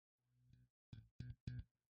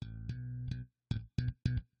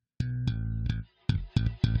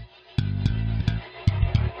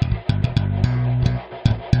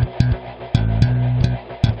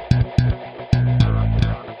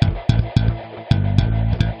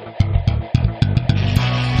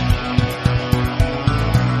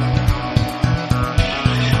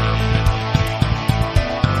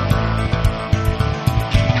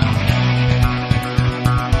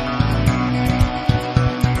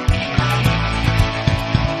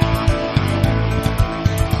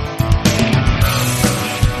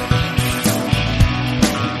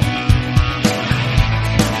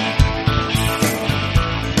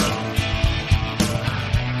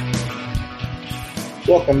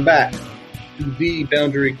Welcome back to the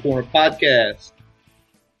Boundary Corner podcast.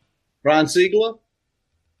 Brian Siegler.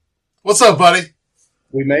 What's up, buddy?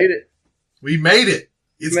 We made it. We made it.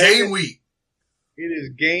 It's game week. It is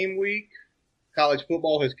game week. College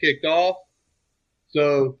football has kicked off.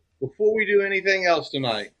 So before we do anything else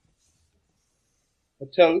tonight, a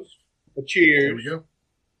toast, a cheers. Here we go. To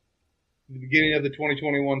the beginning of the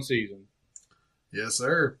 2021 season. Yes,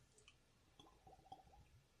 sir.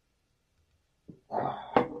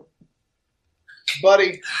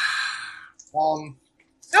 Buddy,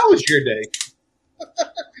 how was your day?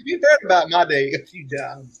 You've heard about my day a few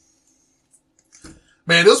times.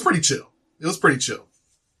 Man, it was pretty chill.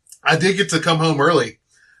 I did get to come home early.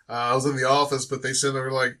 I was in the office, but they said they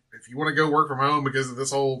were like, if you want to go work from home because of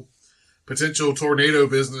this whole potential tornado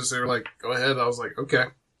business, they were like, go ahead. I was like, okay.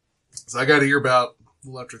 So I got here about a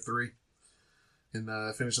little after 3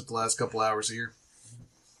 and finished up the last couple hours here.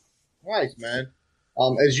 Nice, man.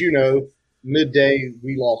 As you know, midday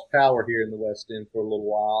we lost power here in the West End for a little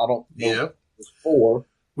while. I don't know if it was 4.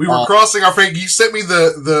 We were crossing our finger. You sent me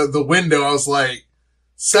the window. I was like,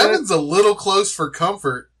 7's a little close for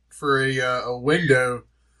comfort for a window,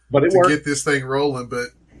 but it to worked. Get this thing rolling. But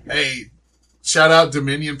hey, shout out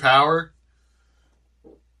Dominion Power.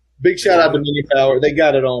 Big shout out to Dominion Power. They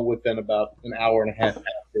got it on within about an hour and a half after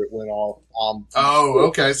it went off.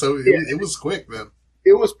 Okay. So it was quick then.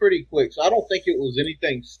 It was pretty quick. So I don't think it was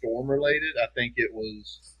anything storm related. I think it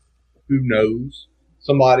was, who knows,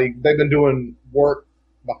 they've been doing work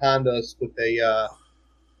behind us with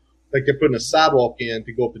like they're putting a sidewalk in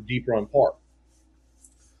to go up to Deep Run Park.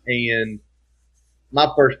 And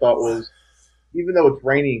my first thought was, even though it's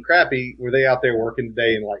rainy and crappy, were they out there working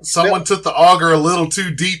today and like someone took the auger a little too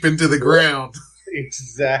deep into the ground?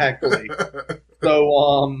 Exactly. So,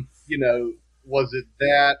 was it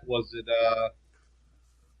that? Was it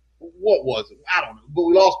what was it? I don't know. But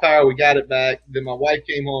we lost power. We got it back. Then my wife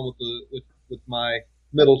came home with my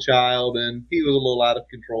middle child, and he was a little out of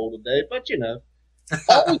control today. But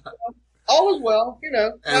all is well.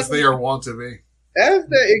 As they are wont to be.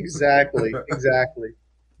 Exactly.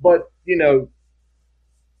 But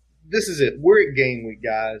this is it. We're at game week,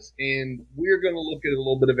 guys, and we're going to look at a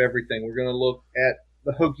little bit of everything. We're going to look at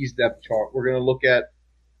the Hokies depth chart. We're going to look at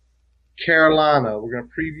Carolina. We're going to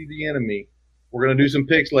preview the enemy. We're going to do some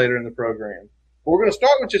picks later in the program. But we're going to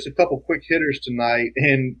start with just a couple quick hitters tonight,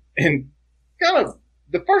 and kind of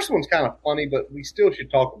the first one's kind of funny, but we still should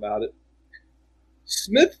talk about it.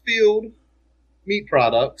 Smithfield Meat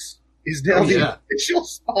Products is now the official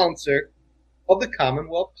sponsor of the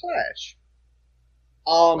Commonwealth Clash.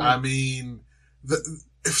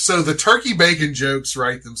 So the turkey bacon jokes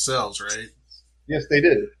write themselves, right? Yes, they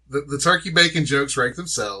do. The turkey bacon jokes write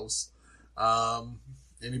themselves.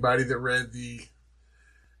 Anybody that read the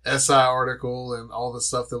SI article and all the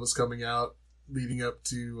stuff that was coming out leading up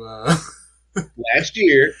to last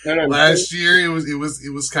year. Last year it was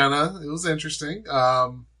interesting.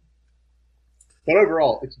 But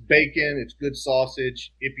overall, it's bacon, it's good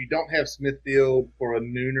sausage. If you don't have Smithfield for a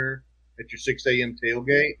nooner at your 6 a.m.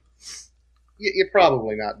 tailgate, you're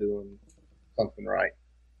probably not doing something right.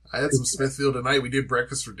 I had some Smithfield tonight. We did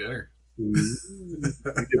breakfast for dinner. We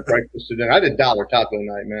did breakfast for dinner. I did dollar taco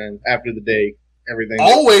night, man. After the day, everything.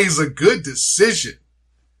 Always a good decision.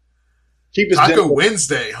 Cheapest Taco dinner.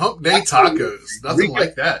 Wednesday, hump day tacos. Nothing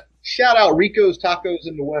like that. Shout out Rico's Tacos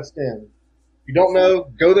in the West End. If you don't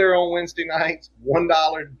know, go there on Wednesday nights.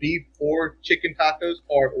 $1 beef or chicken tacos,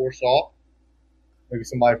 hard or soft. Maybe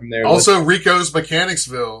somebody from there. Also, Rico's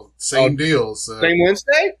Mechanicsville, same deal. So. Same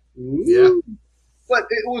Wednesday? Ooh. Yeah. But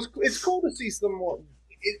it's cool to see someone.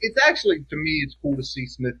 It's actually, to me, it's cool to see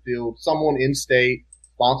Smithfield, someone in state,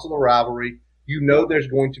 sponsor the rivalry. There's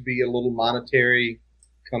going to be a little monetary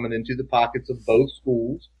coming into the pockets of both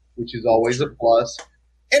schools, which is always a plus.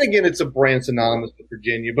 And again, it's a brand synonymous with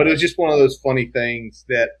Virginia, but it was just one of those funny things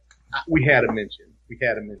that we had to mention.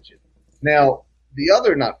 Now, the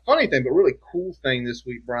other, not funny thing, but really cool thing this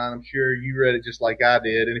week, Brian, I'm sure you read it just like I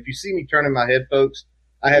did. And if you see me turning my head, folks,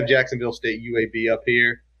 I have Jacksonville State UAB up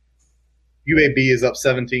here. UAB is up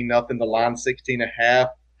 17-0. The line 16.5.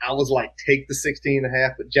 I was like, take the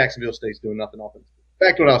 16.5, but Jacksonville State's doing nothing offensively.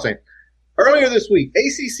 Back to what I was saying. Earlier this week,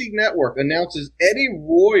 ACC Network announces Eddie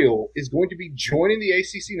Royal is going to be joining the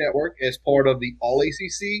ACC Network as part of the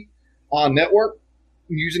All-ACC Network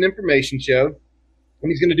News and Information Show. And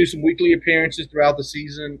he's going to do some weekly appearances throughout the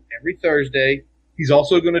season every Thursday. He's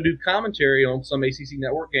also going to do commentary on some ACC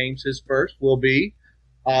Network games. His first will be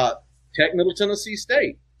Tech Middle Tennessee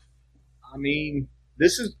State. I mean,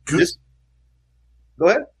 this is good. Go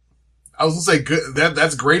ahead. I was going to say, good.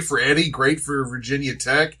 That's great for Eddie, great for Virginia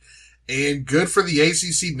Tech. And good for the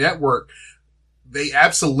ACC network. They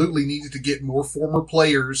absolutely needed to get more former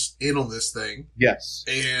players in on this thing. Yes.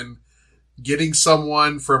 And getting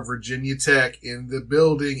someone from Virginia Tech in the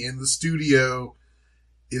building, in the studio,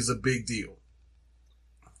 is a big deal.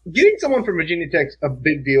 Getting someone from Virginia Tech's a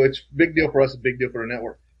big deal. It's a big deal for us, a big deal for the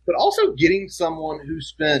network. But also getting someone who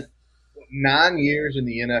spent 9 years in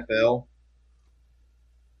the NFL.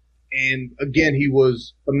 And again, he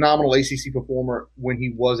was a phenomenal ACC performer when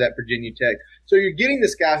he was at Virginia Tech. So you're getting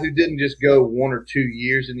this guy who didn't just go 1 or 2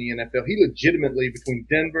 years in the NFL. He legitimately, between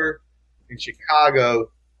Denver and Chicago,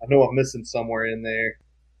 I know I'm missing somewhere in there,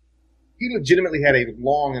 he legitimately had a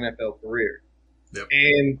long NFL career. Yep.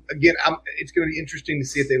 And again, it's going to be interesting to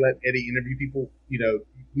see if they let Eddie interview people. You know,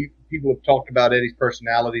 people have talked about Eddie's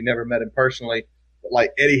personality, never met him personally, but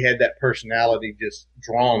like Eddie had that personality just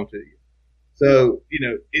drawn to you. So, you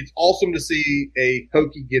know, it's awesome to see a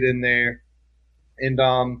Hokie get in there, and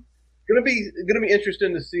gonna be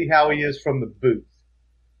interesting to see how he is from the booth.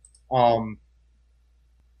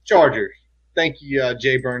 Chargers. Thank you,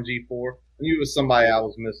 Jay Burns E4. I knew it was somebody I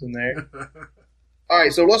was missing there. All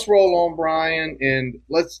right, so let's roll on, Brian, and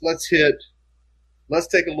let's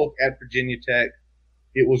take a look at Virginia Tech.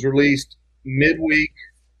 It was released midweek,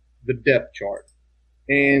 the depth chart.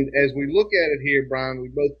 And as we look at it here, Brian, we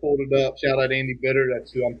both pulled it up. Shout out Andy Bitter.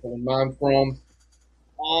 That's who I'm pulling mine from.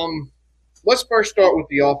 Let's first start with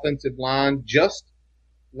the offensive line. Just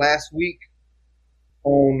last week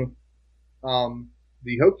on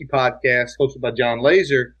the Hokie podcast hosted by John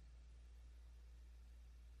Laser,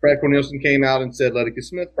 Brad Cornelison came out and said Ledicus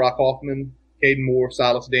Smith, Brock Hoffman, Caden Moore,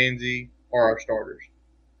 Silas Danzy are our starters.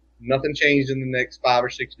 Nothing changed in the next 5 or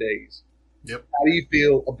 6 days. Yep. How do you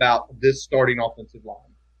feel about this starting offensive line?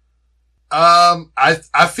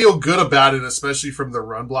 I feel good about it, especially from the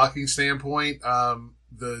run blocking standpoint.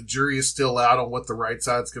 The jury is still out on what the right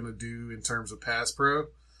side's going to do in terms of pass pro.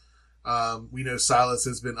 We know Silas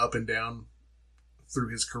has been up and down through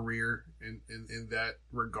his career in that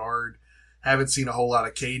regard. Haven't seen a whole lot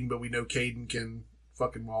of Caden, but we know Caden can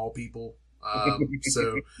fucking maul people.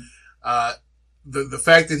 The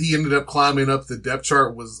fact that he ended up climbing up the depth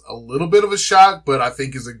chart was a little bit of a shock, but I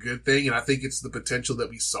think is a good thing. And I think it's the potential that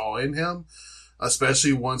we saw in him,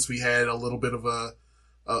 especially once we had a little bit of a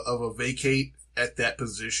vacate at that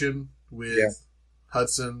position with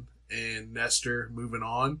Hudson and Nestor moving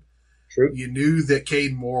on. True. You knew that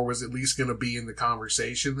Caden Moore was at least going to be in the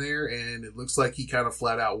conversation there, and it looks like he kind of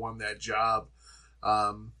flat out won that job.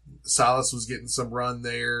 Silas was getting some run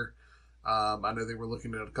there. I know they were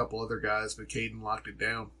looking at a couple other guys, but Caden locked it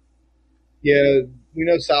down. Yeah, we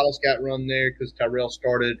know Silas got run there because Tyrell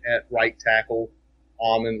started at right tackle.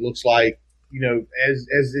 And it looks like, you know, as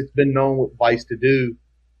it's been known what Vice to do,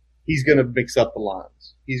 he's going to mix up the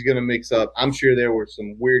lines. He's going to mix up. I'm sure there were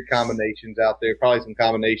some weird combinations out there, probably some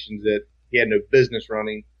combinations that he had no business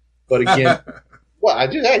running. But again,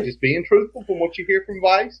 just being truthful from what you hear from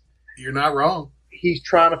Vice. You're not wrong. He's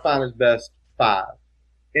trying to find his best 5.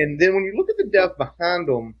 And then when you look at the depth behind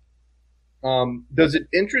them, does it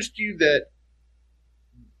interest you that,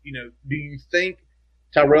 you know, do you think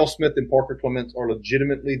Tyrell Smith and Parker Clements are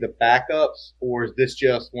legitimately the backups, or is this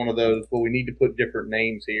just one of those, well, we need to put different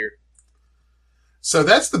names here? So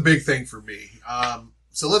that's the big thing for me.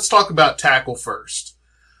 So let's talk about tackle first.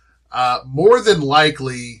 More than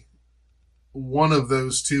likely, one of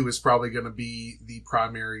those two is probably going to be the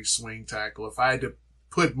primary swing tackle. If I had to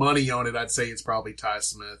put money on it, I'd say it's probably Ty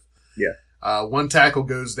Smith. Yeah. One tackle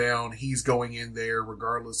goes down, he's going in there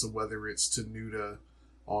regardless of whether it's Tenuta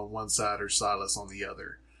on one side or Silas on the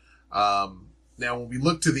other. Now, when we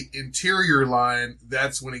look to the interior line,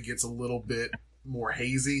 that's when it gets a little bit more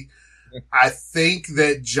hazy. I think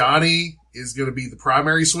that Johnny is going to be the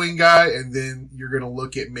primary swing guy, and then you're going to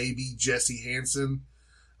look at maybe Jesse Hansen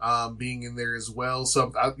being in there as well.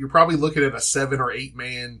 So you're probably looking at a 7 or 8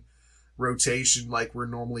 man rotation like we're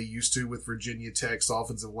normally used to with Virginia Tech's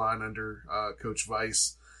offensive line under Coach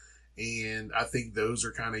Vice. And I think those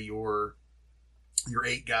are kind of your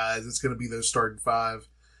 8 guys. It's going to be those starting 5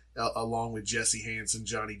 along with Jesse Hansen,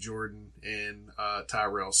 Johnny Jordan, and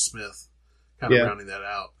Tyrell Smith kind of rounding that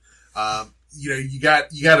out. You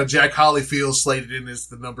got a Jack Hollyfield slated in as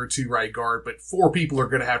the number 2 right guard, but 4 people are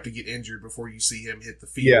going to have to get injured before you see him hit the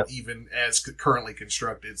field, even as currently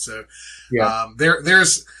constructed. So,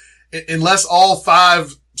 there's, unless all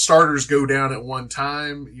 5 starters go down at one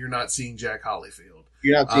time, you're not seeing Jack Hollyfield.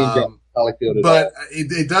 You're not seeing Jack Hollyfield at but all.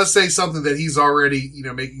 It does say something that he's already,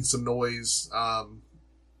 making some noise,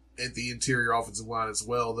 at the interior offensive line as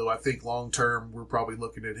well, though I think long term we're probably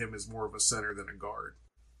looking at him as more of a center than a guard.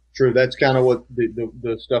 True. That's kind of what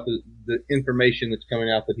the stuff is, the information that's coming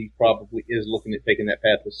out that he probably is looking at taking that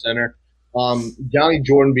path to center. Johnny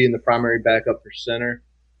Jordan being the primary backup for center,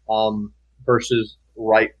 versus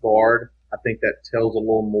right guard. I think that tells a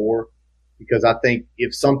little more because I think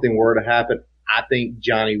if something were to happen, I think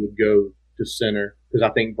Johnny would go to center because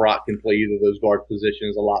I think Brock can play either of those guard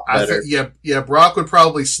positions a lot better. Brock would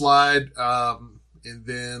probably slide, and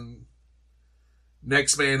then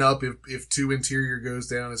next man up, if two interior goes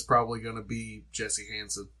down, is probably going to be Jesse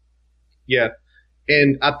Hansen. Yeah.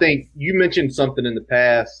 And I think you mentioned something in the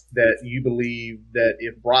past that you believe that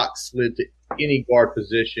if Brock slid to any guard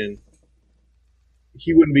position,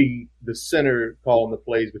 he wouldn't be the center calling the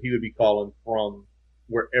plays, but he would be calling from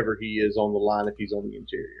wherever he is on the line if he's on the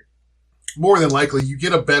interior. More than likely, you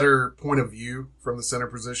get a better point of view from the center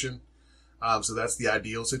position. So that's the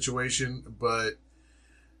ideal situation. But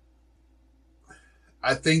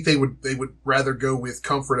I think they would rather go with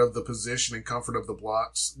comfort of the position and comfort of the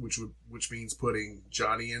blocks, which means putting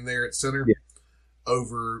Johnny in there at center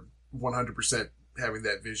over 100% having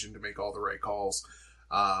that vision to make all the right calls.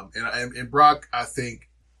 And Brock, I think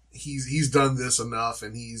he's done this enough,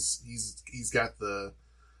 and he's got the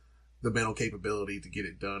mental capability to get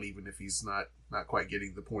it done, even if he's not quite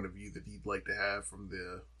getting the point of view that he'd like to have from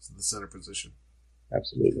the center position.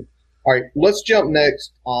 Absolutely. All right, let's jump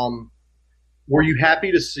next. Were you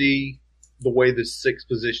happy to see the way the 6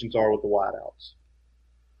 positions are with the wideouts?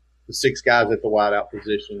 The 6 guys at the wideout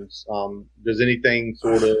positions. Does anything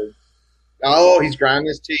sort of? Oh, he's grinding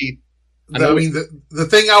his teeth. I mean, the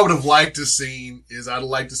thing I would have liked to seen is I'd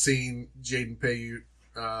like to seen Jaden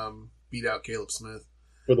Payute beat out Caleb Smith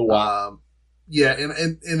for the wide.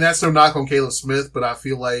 And that's no knock on Caleb Smith, but I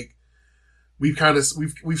feel like we've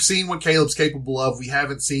seen what Caleb's capable of. We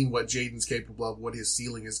haven't seen what Jaden's capable of, what his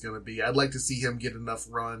ceiling is going to be. I'd like to see him get enough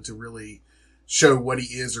run to really show what he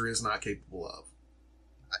is or is not capable of.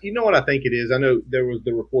 You know what I think it is? I know there was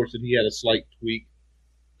the reports that he had a slight tweak.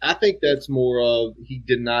 I think that's more of he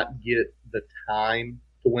did not get the time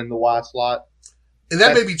to win the Y slot. And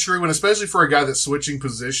that may be true, and especially for a guy that's switching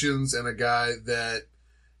positions and a guy that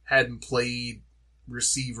hadn't played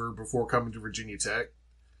receiver before coming to Virginia Tech.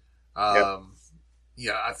 I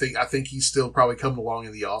think he's still probably coming along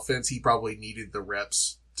in the offense. He probably needed the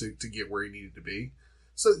reps to get where he needed to be.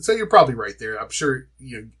 So you're probably right there. I'm sure,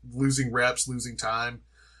 losing reps, losing time.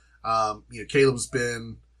 Caleb's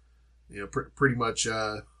been, pretty much,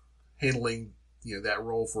 handling, that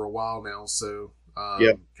role for a while now. So,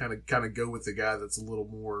 kind of go with the guy that's a little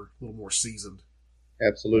more seasoned.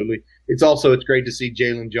 Absolutely. It's great to see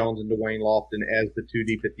Jalen Jones and Dwayne Lofton as the 2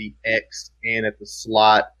 deep at the X and at the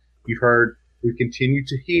slot. We continue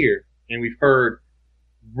to hear, and we've heard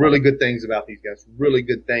really good things about these guys, really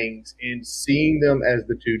good things. And seeing them as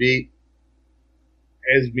the 2 deep,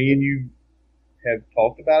 as me and you have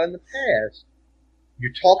talked about in the past,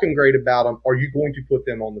 you're talking great about them. Are you going to put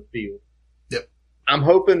them on the field? Yep. I'm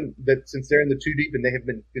hoping that since they're in the 2 deep and they have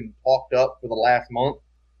been talked up for the last month,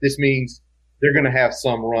 this means they're going to have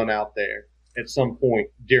some run out there at some point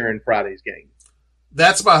during Friday's game.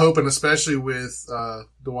 That's my hope, and especially with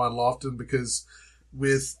DeJuan Lofton, because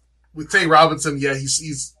with Tay Robinson,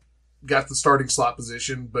 he's got the starting slot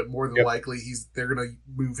position, but more than likely they're going to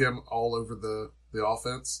move him all over the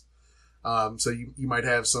offense. So you might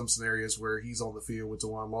have some scenarios where he's on the field with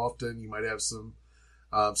DeJuan Lofton. You might have some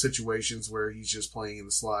situations where he's just playing in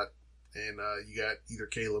the slot, and you got either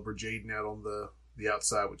Caleb or Jaden out on the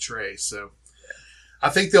outside with Trey. So I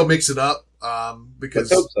think they'll mix it up because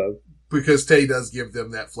let's hope so. Because Tay does give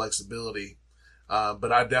them that flexibility.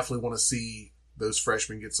 But I definitely want to see those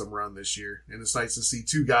freshmen get some run this year. And it's nice to see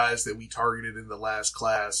 2 guys that we targeted in the last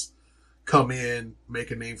class come in,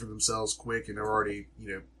 make a name for themselves quick, and they're already,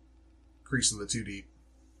 creasing the 2 deep.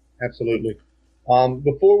 Absolutely.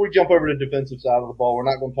 Before we jump over to the defensive side of the ball, we're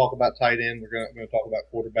not going to talk about tight end. We're going to talk about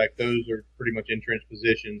quarterback. Those are pretty much entrenched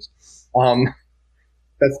positions.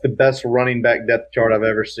 That's the best running back depth chart I've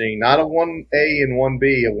ever seen. Not a 1A and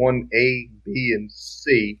 1B, a 1A, B, and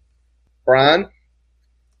C. Brian,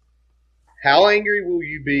 how angry will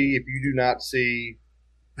you be if you do not see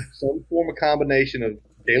some form of combination of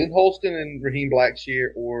Jalen Holston and Raheem Blackshear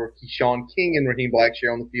or Keyshawn King and Raheem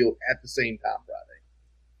Blackshear on the field at the same time Friday?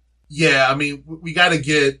 Yeah, I mean, we got to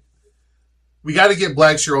get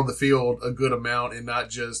Blackshear on the field a good amount and not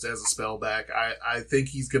just as a spellback. I think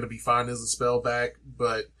he's going to be fine as a spellback,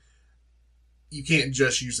 but you can't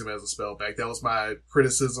just use him as a spellback. That was my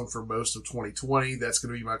criticism for most of 2020. That's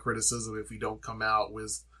going to be my criticism if we don't come out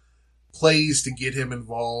with plays to get him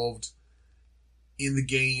involved in the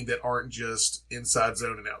game that aren't just inside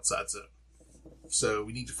zone and outside zone. So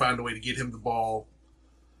we need to find a way to get him the ball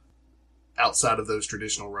outside of those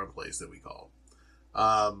traditional run plays that we call.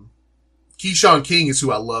 Keyshawn King is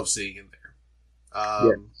who I love seeing in there.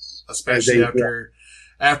 Yes. Especially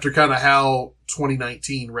after kind of how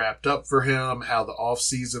 2019 wrapped up for him, how the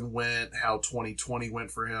offseason went, how 2020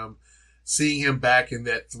 went for him. Seeing him back in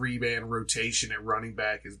that 3-man rotation at running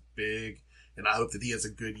back is big. And I hope that he has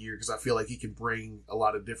a good year because I feel like he can bring a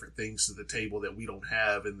lot of different things to the table that we don't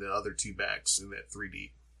have in the other two backs in that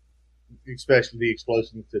 3D. Especially the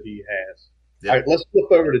explosiveness that he has. Yep. All right, let's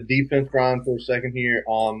flip over to defense, Brian, for a second here.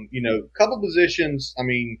 A couple positions. I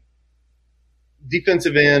mean,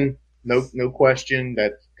 defensive end, no question.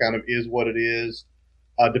 That kind of is what it is.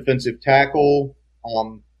 Defensive tackle,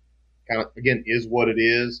 kind of again is what it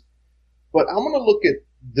is. But I'm going to look at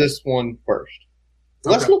this one first.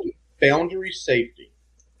 Let's look at boundary safety.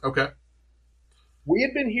 Okay. We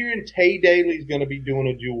have been hearing Tay Daly's going to be doing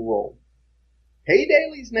a dual role. Tay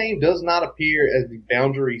Daly's name does not appear as the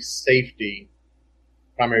boundary safety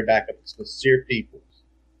primary backup. It's Nasir Peoples.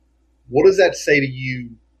 What does that say to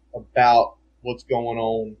you about what's going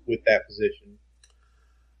on with that position?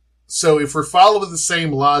 So if we're following the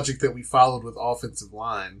same logic that we followed with offensive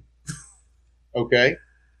line, okay,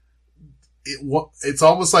 it's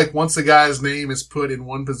almost like once a guy's name is put in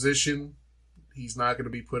one position, he's not going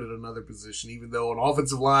to be put in another position. Even though on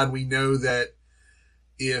offensive line, we know that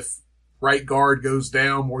if right guard goes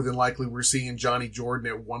down, more than likely we're seeing Johnny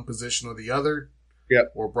Jordan at one position or the other.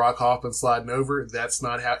 Yep. Or Brock Hoffman sliding over. That's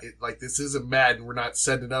not how this isn't Madden. We're not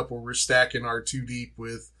setting it up where we're stacking our two deep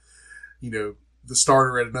with, the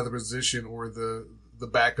starter at another position or the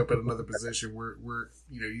backup at another position.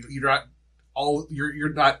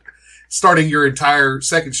 You're not starting your entire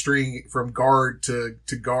second string from guard to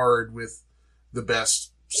guard with the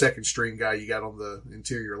best second string guy you got on the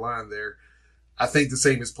interior line there. I think the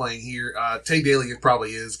same is playing here. Tay Daly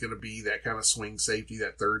probably is going to be that kind of swing safety,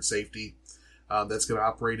 that third safety that's going to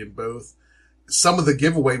operate in both. Some of the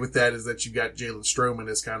giveaway with that is that you got Jalen Stroman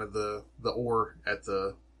as kind of the oar at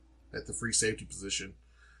the free safety position.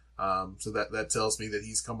 So that tells me that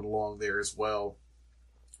he's coming along there as well.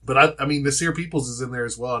 But Nasir Peoples is in there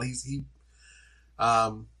as well, and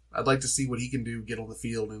I'd like to see what he can do, get on the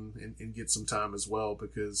field and get some time as well,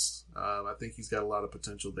 because I think he's got a lot of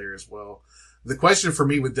potential there as well. The question for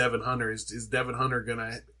me with Devin Hunter is Devin Hunter going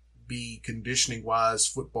to be conditioning-wise,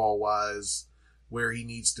 football-wise, where he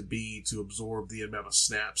needs to be to absorb the amount of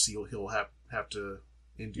snaps he'll have to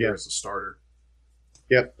endure as a starter?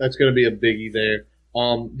 Yep, that's going to be a biggie there.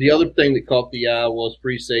 The other thing that caught the eye was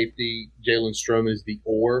free safety. Jalen Stroman is the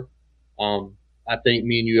oar. I think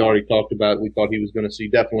me and you already talked about it. We thought he was going to see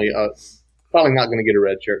definitely probably not going to get a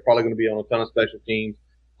red shirt. Probably going to be on a ton of special teams.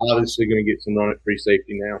 Obviously going to get some run at free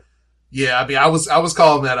safety now. Yeah, I was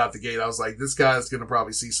calling that out the gate. I was like, this guy's going to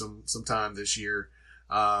probably see some time this year.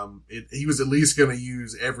 He was at least going to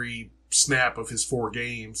use every snap of his 4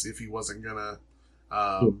 games if he wasn't going to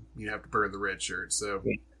have to burn the red shirt. So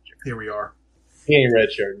here we are. He ain't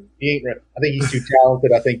red shirt. He ain't red. I think he's too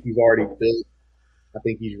talented. I think he's already built. I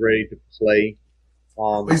think he's ready to play.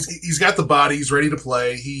 He's got the body. He's ready to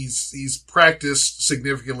play. He's practiced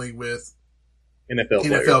significantly with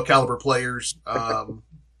NFL caliber players.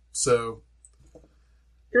 So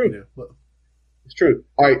true. It's true.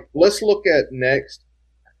 All right, let's look at next.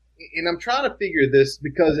 And I'm trying to figure this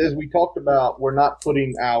because as we talked about, we're not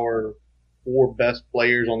putting our 4 best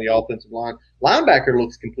players on the offensive line. Linebacker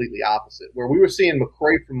looks completely opposite. Where we were seeing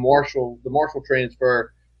McCray from the Marshall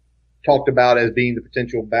transfer talked about as being the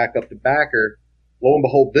potential backup to backer. Lo and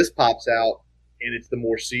behold, this pops out, and it's the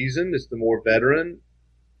more seasoned, it's the more veteran,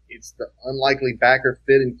 it's the unlikely backer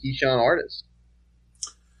fit in Keyshawn Artist.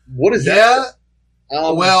 What is that?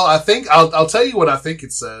 Well, I think I'll tell you what I think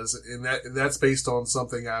it says, and that's based on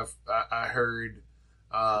something I heard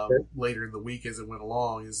later in the week as it went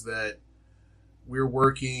along. Is that we're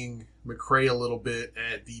working McCray a little bit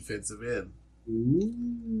at defensive end.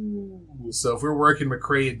 Ooh. So if we're working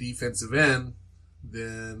McCray at defensive end,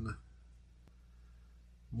 then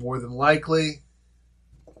more than likely,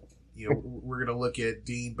 we're going to look at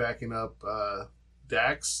Dean backing up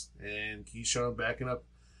Dax and Keyshawn backing up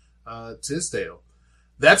Tisdale.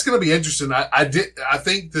 That's going to be interesting. I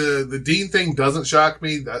think the Dean thing doesn't shock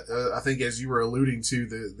me. I think as you were alluding to,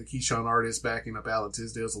 the Keyshawn Artist backing up Alan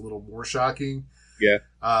Tisdale is a little more shocking. Yeah.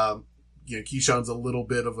 Keyshawn's a little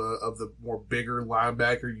bit of the more bigger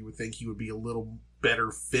linebacker. You would think he would be a little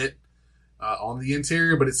better fit on the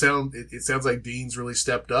interior, but it sounds like Dean's really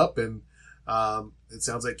stepped up, and it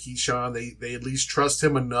sounds like Keyshawn, they at least trust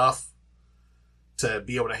him enough to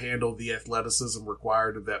be able to handle the athleticism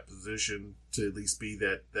required of that position to at least be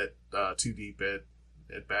that 2 deep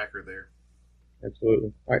at backer there.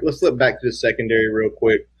 Absolutely. All right, let's flip back to the secondary real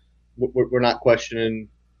quick. We're not questioning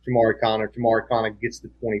Jamari Connor. Jamari Connor gets the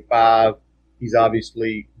 25. He's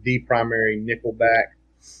obviously the primary nickel back.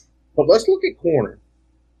 But let's look at corner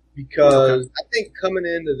because I think coming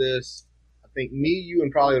into this, I think me, you,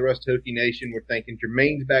 and probably the rest of Hokie Nation were thinking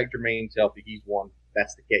Jermaine's back, Jermaine's healthy, he's one.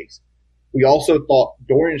 That's the case. We also thought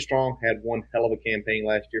Dorian Strong had one hell of a campaign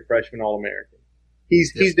last year, freshman All-American.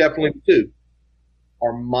 He's definitely two.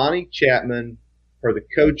 Armani Chapman, per the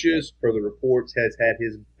coaches, per the reports, has had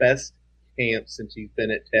his best camp since he's been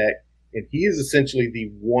at Tech, and he is essentially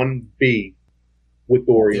the 1B with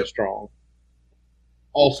Dorian Strong.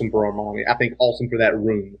 Awesome for Armani. I think awesome for that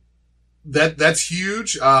room. That's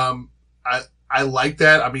huge. I like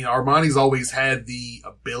that. I mean, Armani's always had the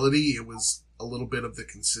ability. It was a little bit of the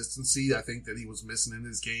consistency I think that he was missing in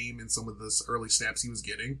his game and some of the early snaps he was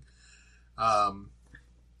getting.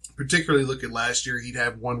 Particularly look at last year, he'd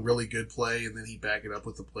have one really good play and then he'd back it up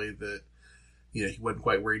with a play that, he wasn't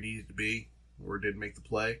quite where he needed to be or didn't make the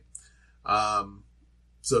play.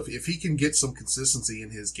 So if he can get some consistency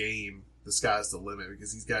in his game, the sky's the limit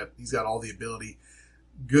because he's got all the ability.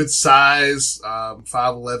 Good size,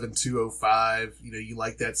 5'11", 205. You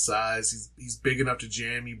like that size. He's big enough to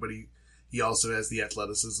jam you, but he also has the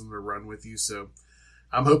athleticism to run with you. So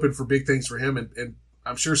I'm hoping for big things for him. And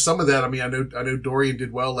I'm sure some of that, I mean, I know Dorian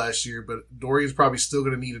did well last year, but Dorian's probably still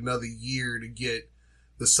going to need another year to get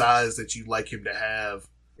the size that you'd like him to have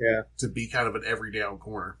to be kind of an every down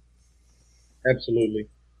corner. Absolutely.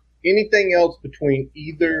 Anything else between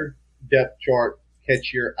either depth chart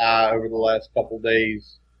catch your eye over the last couple of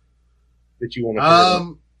days that you want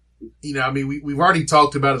to I mean, we've already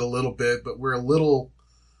talked about it a little bit, but we're a little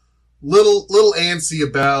antsy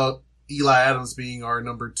about Eli Adams being our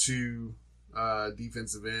number 2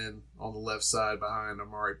 defensive end on the left side behind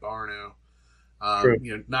Amari Barno.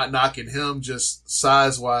 Not knocking him, just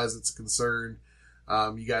size wise, it's a concern.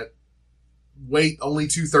 You got weight only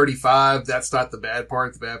 235. That's not the bad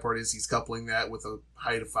part. The bad part is he's coupling that with a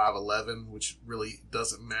height of 5'11", which really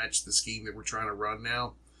doesn't match the scheme that we're trying to run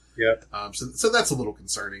now. Yeah. So that's a little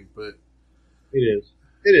concerning, but it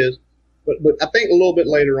is. But I think a little bit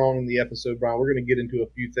later on in the episode, Brian, we're going to get into a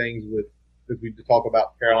few things as we talk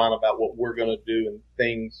about Carolina, about what we're going to do and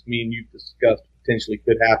things me and you discussed potentially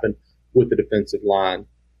could happen with the defensive line.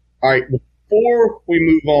 All right, before we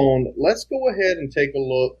move on, let's go ahead and take a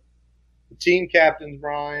look. The team captains,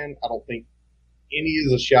 Brian, I don't think any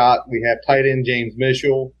is a shot. We have tight end James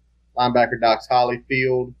Mitchell, linebacker Dox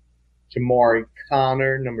Hollyfield, Jamari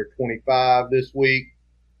Connor, number 25 this week,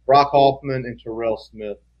 Brock Hoffman, and Terrell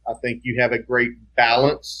Smith. I think you have a great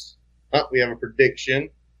balance. We have a prediction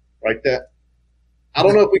right there. I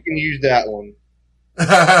don't know if we can use that one.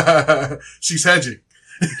 She's hedging.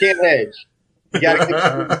 You can't hedge. You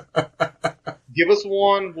gotta give us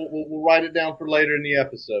one. We'll write it down for later in the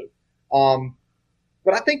episode.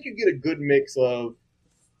 But I think you get a good mix of,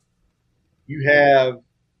 you have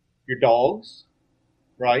your dogs,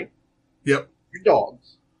 right? Yep. Your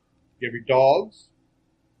dogs. You have your dogs.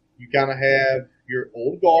 You kind of have your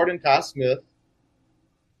old guard in Ty Smith.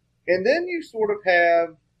 And then you sort of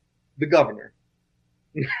have the governor.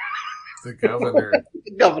 The governor.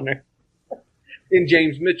 The governor. In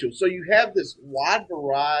James Mitchell. So you have this wide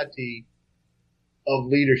variety of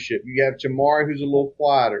leadership. You have Jamari, who's a little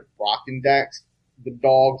quieter. Brock and Dax, the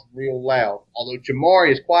dog's real loud. Although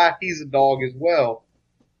Jamari is quiet, he's a dog as well.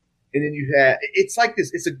 And then you have, it's like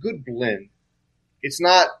this, it's a good blend. It's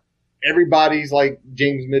not everybody's like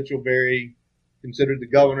James Mitchell, very considered the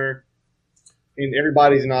governor, and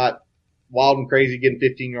everybody's not wild and crazy getting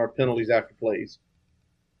 15-yard penalties after plays.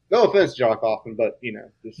 No offense, Jock Hoffman, but,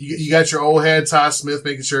 you got your old head, Ty Smith,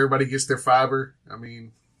 making sure everybody gets their fiber. I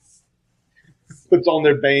mean, puts on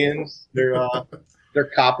their bands, their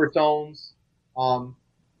copper tones.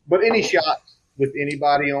 But any shots with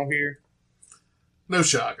anybody on here? No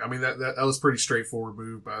shock. I mean, that was a pretty straightforward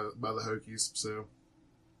move by the Hokies. So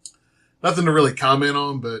nothing to really comment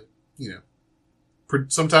on, but,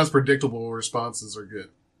 sometimes predictable responses are good.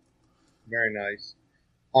 Very nice.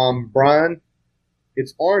 Brian,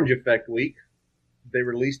 it's Orange Effect Week. They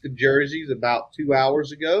released the jerseys about 2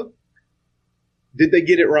 hours ago. Did they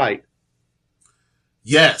get it right?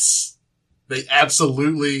 Yes. They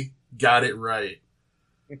absolutely got it right.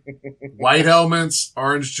 White helmets,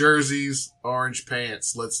 orange jerseys, orange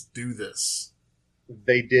pants. Let's do this.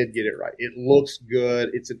 They did get it right. It looks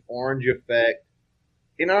good. It's an orange effect.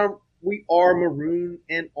 We are maroon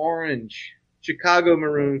and orange. Chicago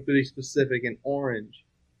maroon, to be specific, and orange.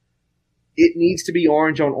 It needs to be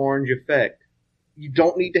orange on orange effect. You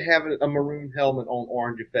don't need to have a maroon helmet on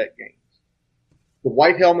orange effect games. The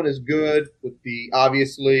white helmet is good with the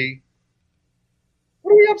obviously.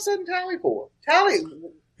 What are we upsetting Tally for? Tally.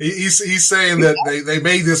 He's saying that they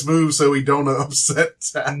made this move so we don't upset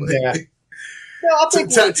Tally. Yeah. No, I think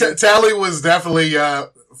Tally was definitely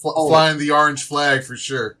flying the orange flag for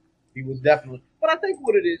sure. He was definitely. But I think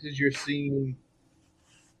what it is you're seeing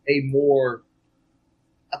a more.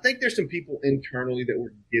 I think there's some people internally that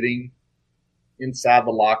we're getting inside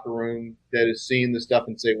the locker room that is seeing this stuff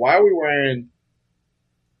and say, why are we wearing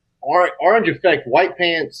orange effect, white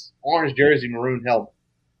pants, orange jersey, maroon helmet?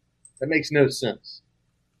 That makes no sense.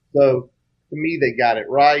 So to me, they got it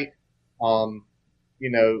right. The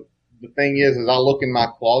thing is I look in my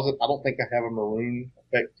closet, I don't think I have a maroon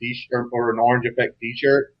effect t-shirt or an orange effect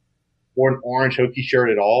t-shirt or an orange Hokie shirt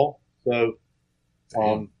at all. So,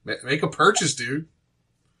 make a purchase, dude.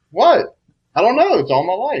 What? I don't know. It's all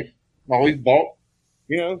my life. I always bought,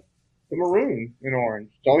 the maroon and orange.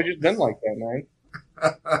 It's always just been like that, man.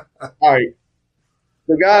 All right.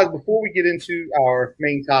 So, guys, before we get into our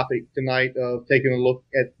main topic tonight of taking a look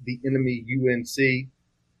at the enemy UNC,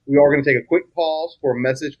 we are going to take a quick pause for a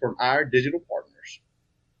message from our digital partners.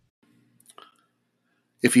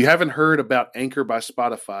 If you haven't heard about Anchor by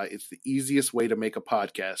Spotify, it's the easiest way to make a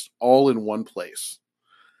podcast all in one place.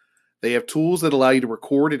 They have tools that allow you to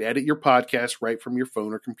record and edit your podcast right from your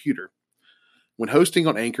phone or computer. When hosting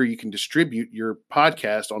on Anchor, you can distribute your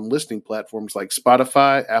podcast on listening platforms like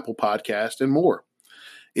Spotify, Apple Podcast, and more.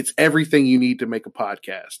 It's everything you need to make a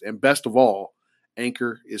podcast. And best of all,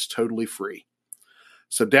 Anchor is totally free.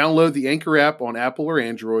 So download the Anchor app on Apple or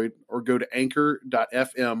Android or go to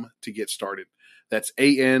anchor.fm to get started. That's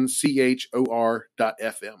ANCHOR.FM.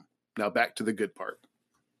 Now back to the good part.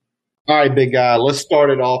 All right, big guy, let's start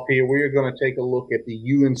it off here. We're going to take a look at the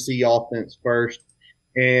UNC offense first.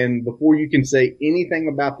 And before you can say anything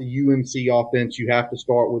about the UNC offense, you have to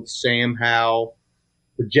start with Sam Howell,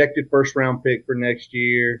 projected first-round pick for next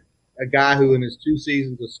year, a guy who in his 2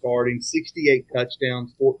 seasons of starting, 68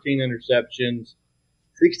 touchdowns, 14 interceptions,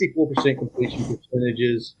 64% completion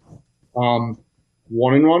percentages,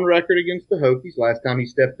 1-1 record against the Hokies. Last time he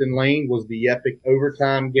stepped in lane was the epic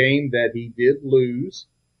overtime game that he did lose.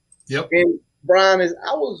 Yep. And Brian, as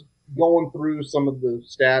I was going through some of the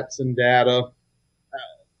stats and data,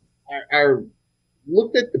 I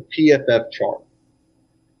looked at the PFF chart.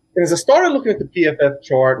 And as I started looking at the PFF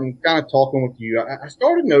chart and kind of talking with you, I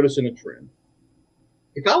started noticing a trend.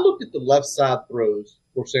 If I looked at the left side throws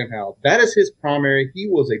for Sam Howell, that is his primary. He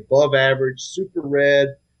was above average, super red,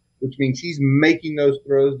 which means he's making those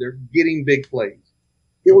throws. They're getting big plays.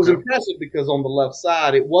 It was impressive because on the left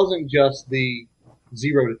side, it wasn't just the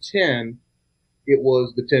 0 to 10. It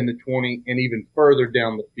was the 10 to 20 and even further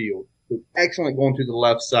down the field. So excellent going to the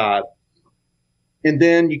left side. And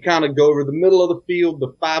then you kind of go over the middle of the field,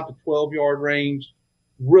 the 5 to 12 yard range.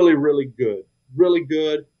 Really, really good. Really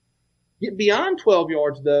good. Get beyond 12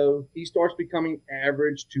 yards, though, he starts becoming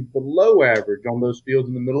average to below average on those fields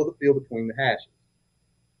in the middle of the field between the hashes.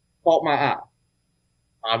 Caught my eye.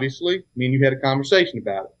 Obviously, me and you had a conversation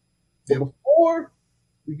about it. But before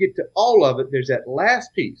we get to all of it, there's that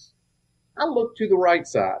last piece. I look to the right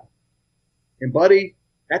side. And, buddy,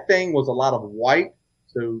 that thing was a lot of white,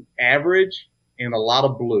 so average, and a lot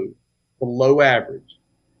of blue, below average.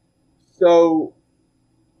 So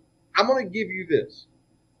I'm going to give you this.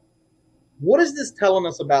 What is this telling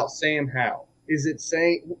us about Sam Howell? Is it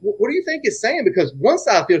saying – what do you think it's saying? Because one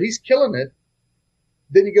side of the field, he's killing it.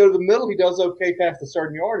 Then you go to the middle, he does okay past a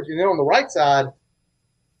certain yardage. And then on the right side,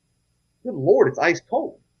 good Lord, it's ice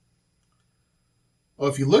cold. Well,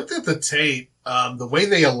 if you looked at the tape, the way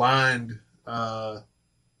they aligned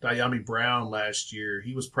Dyami Brown last year,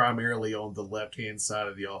 he was primarily on the left-hand side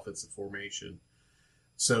of the offensive formation.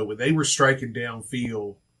 So when they were striking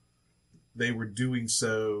downfield, they were doing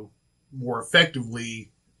so more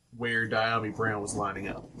effectively where Dyami Brown was lining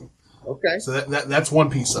up. Okay. So that's one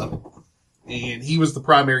piece of it. And he was the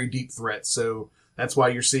primary deep threat. So that's why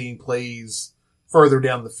you're seeing plays further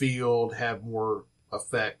down the field have more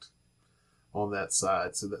effect on that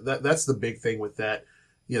side. So that's the big thing with that.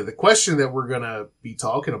 The question that we're going to be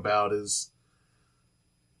talking about is,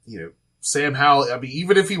 Sam Howell. I mean,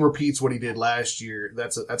 even if he repeats what he did last year,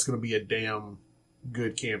 that's going to be a damn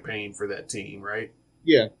good campaign for that team, right?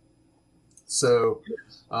 Yeah. So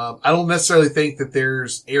I don't necessarily think that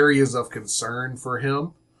there's areas of concern for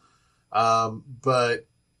him. But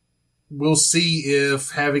we'll see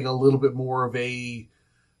if having a little bit more of a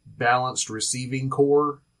balanced receiving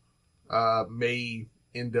core may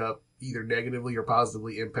end up either negatively or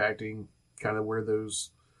positively impacting kind of where those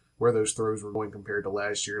throws were going compared to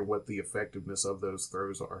last year and what the effectiveness of those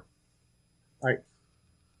throws are. All right.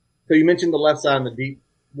 So you mentioned the left side and the deep.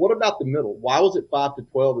 What about the middle? Why was it 5 to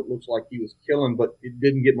 12? It looks like he was killing, but it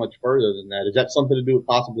didn't get much further than that. Is that something to do with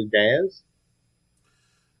possibly Daz?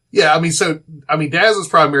 Yeah, Daz was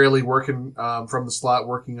primarily working from the slot,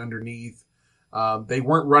 working underneath. They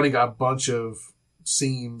weren't running a bunch of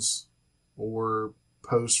seams or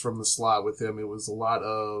posts from the slot with him. It was a lot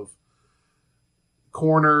of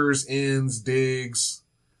corners, ends, digs,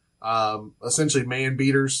 essentially man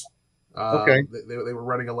beaters. Okay. They were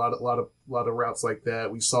running a lot of routes like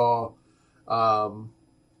that. We saw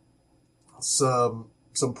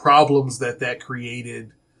some problems that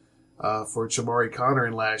created for Chamari Connor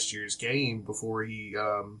in last year's game before he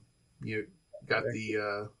got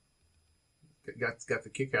the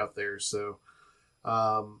kick out there. So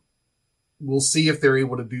we'll see if they're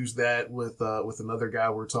able to do that with another guy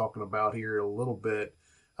we're talking about here in a little bit,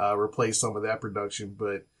 replace some of that production.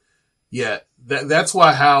 But yeah, that's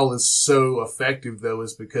why Howell is so effective, though,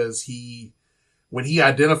 is because when he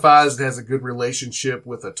identifies and has a good relationship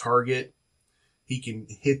with a target, he can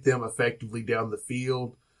hit them effectively down the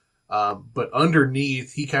field. But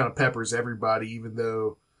underneath, he kind of peppers everybody, even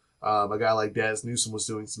though a guy like Daz Newsome was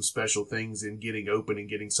doing some special things in getting open and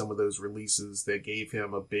getting some of those releases that gave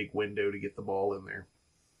him a big window to get the ball in there.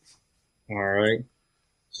 All right.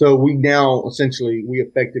 So we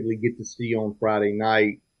effectively get to see on Friday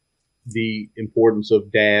night the importance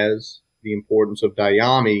of Daz, the importance of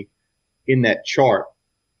Dayami in that chart.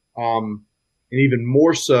 And even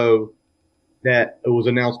more so that it was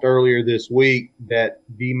announced earlier this week that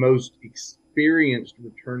the most experienced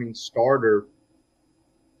returning starter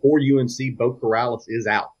for UNC, Bo Corrales, is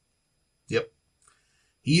out. Yep.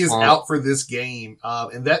 He is out for this game.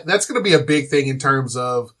 And that's going to be a big thing in terms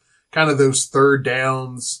of kind of those third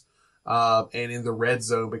downs, and in the red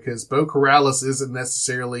zone, because Bo Corrales isn't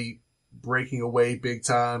necessarily breaking away big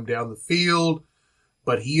time down the field,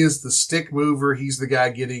 but he is the stick mover. He's the guy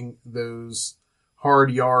getting those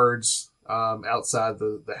hard yards, outside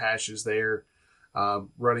the hashes there,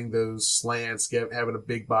 running those slants, having a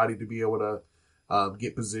big body to be able to,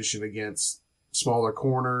 get position against smaller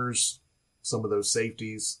corners, some of those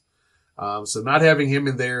safeties. So not having him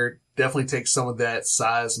in there definitely takes some of that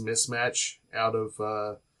size mismatch out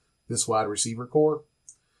of, this wide receiver core.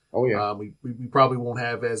 Oh yeah. We probably won't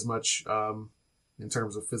have as much, in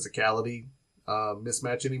terms of physicality,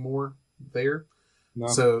 mismatch anymore there. No.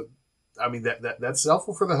 So, that's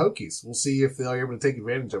helpful for the Hokies. We'll see if they're able to take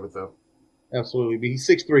advantage of it, though. Absolutely. But he's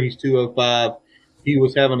 6'3", he's 205. He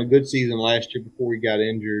was having a good season last year before he got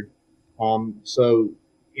injured. So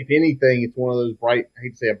if anything, it's one of those I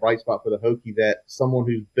hate to say a bright spot for the Hokie, that someone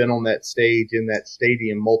who's been on that stage in that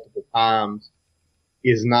stadium multiple times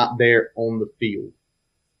is not there on the field.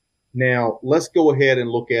 Now, let's go ahead and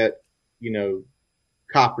look at,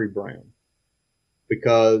 Coffrey Brown,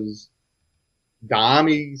 because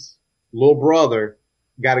Dami's little brother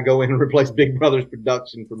got to go in and replace Big Brother's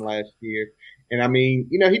production from last year. And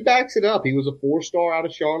he backs it up. He was a 4-star out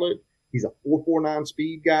of Charlotte. He's a 4.49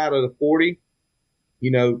 speed guy out of the 40.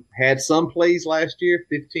 Had some plays last year,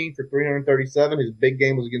 15 for 337. His big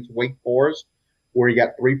game was against Wake Forest, where he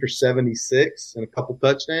got 3 for 76 and a couple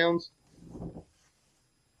touchdowns.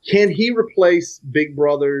 Can he replace Big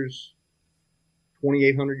Brother's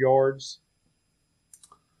 2,800 yards?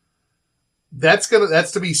 That's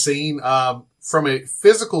to be seen. From a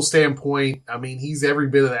physical standpoint, he's every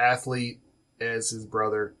bit of the athlete as his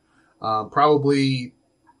brother. Probably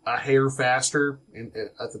a hair faster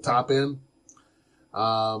at the top end.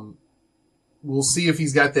 We'll see if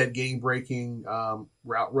he's got that game-breaking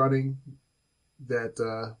route running that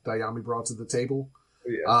Dayami brought to the table.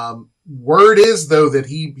 Yeah. Word is, though, that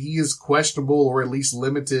he is questionable, or at least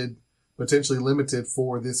potentially limited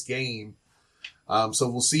for this game. So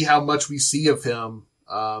we'll see how much we see of him.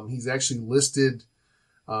 He's actually listed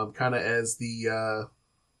kind of as the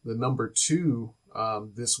number 2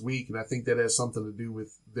 this week, and I think that has something to do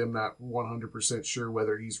with them not 100% sure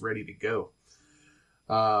whether he's ready to go.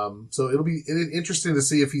 So it'll be interesting to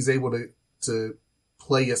see if he's able to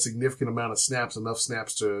play a significant amount of snaps, enough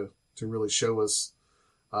snaps to really show us,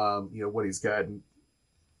 what he's got.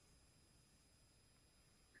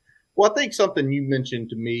 Well, I think something you mentioned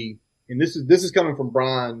to me, and this is coming from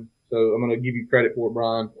Brian, so I'm going to give you credit for it,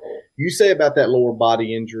 Brian. You say about that lower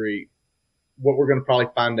body injury, what we're going to probably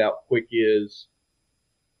find out quick is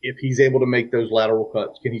if he's able to make those lateral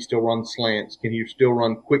cuts. Can he still run slants? Can he still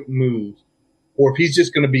run quick moves? Or if he's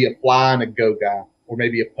just going to be a fly and a go guy, or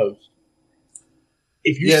maybe a post.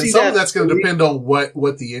 If you see some of that's going to depend on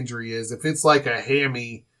what the injury is. If it's like a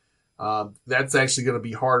hammy, that's actually going to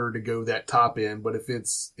be harder to go that top end. But if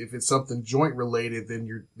it's something joint related, then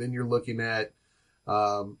you're looking at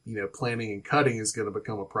planning and cutting is going to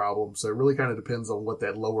become a problem. So it really kind of depends on what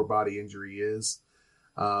that lower body injury is.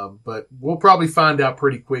 But we'll probably find out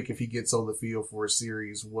pretty quick if he gets on the field for a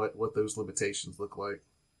series what those limitations look like.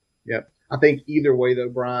 Yeah. I think either way, though,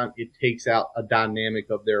 Brian, it takes out a dynamic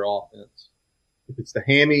of their offense. If it's the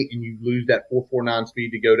hammy and you lose that 4.49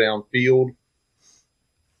 speed to go downfield,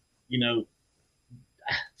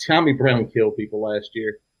 Tommy Brown killed people last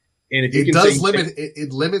year. And if you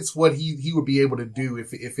it limits what he would be able to do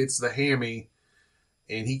if it's the hammy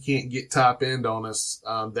and he can't get top end on us.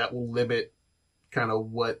 That will limit kind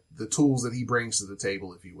of what the tools that he brings to the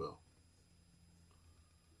table, if you will.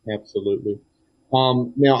 Absolutely.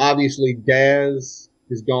 Now, obviously, Daz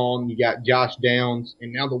is gone. You got Josh Downs,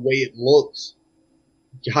 and now the way it looks,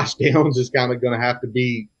 Josh Downs is kind of going to have to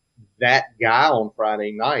be that guy on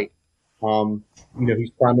Friday night.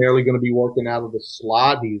 He's primarily going to be working out of the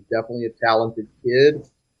slot. He's definitely a talented kid,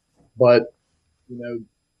 but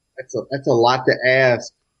that's a lot to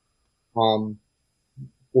ask for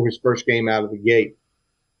his first game out of the gate.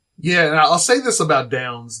 Yeah, and I'll say this about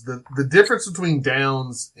Downs: the difference between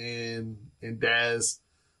Downs and Daz.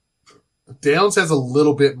 Downs has a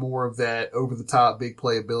little bit more of that over the top big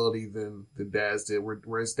playability than Daz did,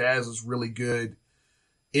 whereas Daz was really good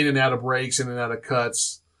in and out of breaks, in and out of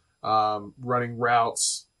cuts, running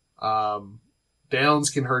routes. Downs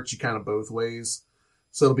can hurt you kind of both ways.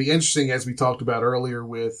 So it'll be interesting, as we talked about earlier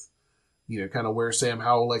with, kind of where Sam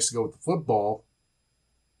Howell likes to go with the football.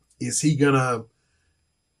 Is he going to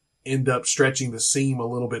end up stretching the seam a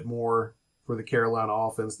little bit more for the Carolina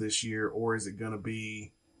offense this year, or is it going to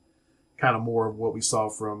be kind of more of what we saw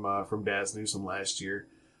from Daz Newsome last year?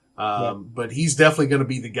 But he's definitely going to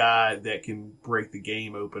be the guy that can break the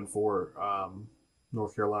game open for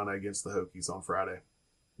North Carolina against the Hokies on Friday.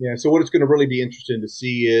 Yeah, so what it's going to really be interesting to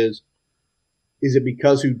see is it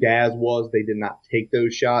because who Daz was, they did not take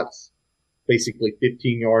those shots, basically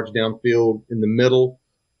 15 yards downfield in the middle,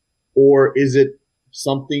 or is it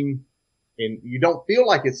something, and you don't feel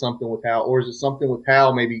like it's something with Hal, or is it something with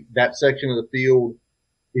Hal, maybe that section of the field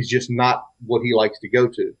is just not what he likes to go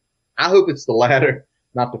to? I hope it's the latter,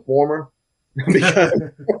 not the former,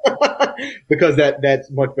 because that's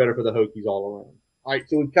much better for the Hokies all around. All right,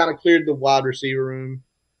 so we've kind of cleared the wide receiver room.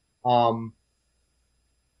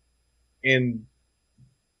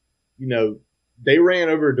 They ran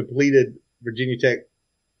over a depleted Virginia Tech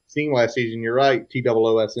team last season. You're right,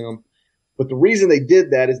 TOOSM. But the reason they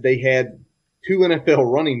did that is they had two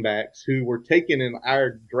NFL running backs who were taken in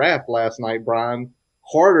our draft last night, Brian.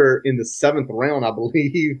 Carter in the 7th round, I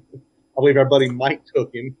believe. I believe our buddy Mike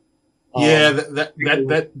took him.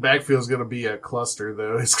 That backfield is going to be a cluster,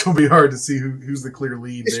 though. It's going to be hard to see who's the clear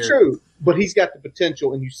lead there. It's true, but he's got the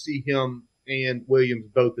potential, and you see him and Williams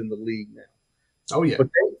both in the league now. Oh, yeah.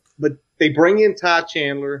 But they bring in Ty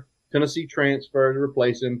Chandler, Tennessee transfer, to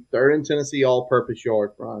replace him. 3rd in Tennessee all-purpose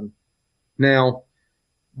yards, Brian. Now,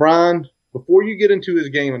 Brian, before you get into his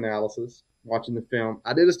game analysis, watching the film,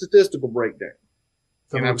 I did a statistical breakdown,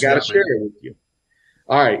 and I've got to share it with you.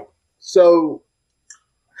 All right, so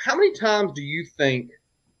how many times do you think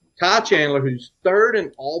Ty Chandler, who's 3rd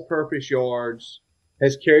in all-purpose yards,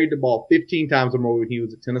 has carried the ball 15 times or more when he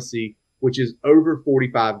was at Tennessee, which is over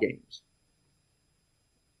 45 games?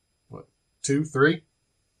 What, 2, 3?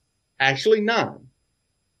 Actually, 9.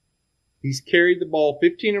 He's carried the ball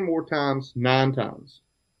 15 or more times, 9 times.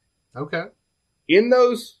 Okay. In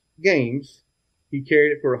those games, he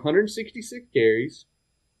carried it for 166 carries,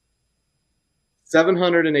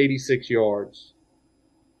 786 yards,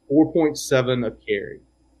 4.7 a carry.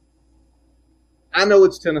 I know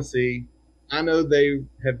it's Tennessee. I know they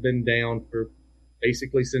have been down for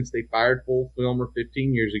basically since they fired Full Filmer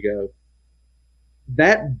 15 years ago.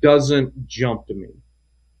 That doesn't jump to me.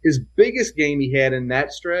 His biggest game he had in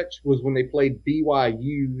that stretch was when they played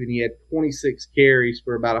BYU, and he had 26 carries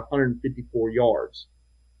for about 154 yards.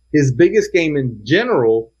 His biggest game in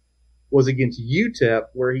general was against UTEP,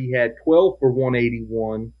 where he had 12 for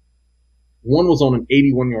 181. One was on an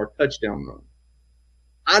 81-yard touchdown run.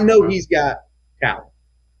 I know he's got talent,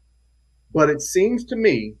 but it seems to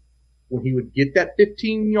me when he would get that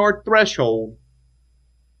 15-yard threshold,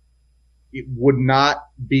 it would not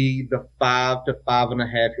be the 5 to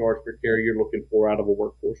 5.5 yards per carry you're looking for out of a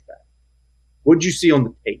workhorse back. What did you see on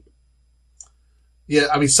the tape? Yeah,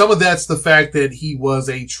 I mean, some of that's the fact that he was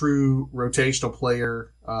a true rotational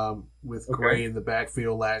player with Gray in the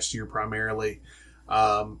backfield last year primarily.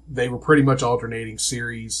 They were pretty much alternating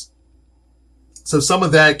series. So some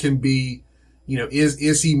of that can be,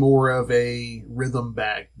 is he more of a rhythm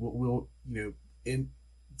back? In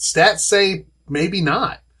stats say maybe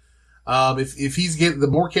not. If he's getting the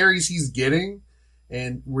more carries he's getting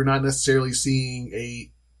and we're not necessarily seeing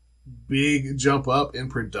a big jump up in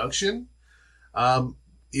production.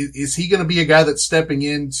 Is he going to be a guy that's stepping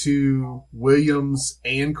into Williams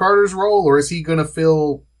and Carter's role, or is he going to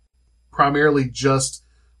fill primarily just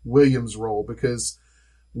Williams' role? Because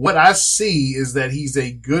what I see is that he's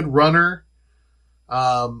a good runner.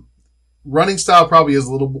 Running style probably is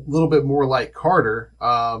a little bit more like Carter.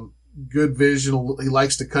 Good vision. He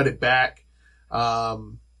likes to cut it back.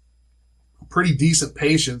 Pretty decent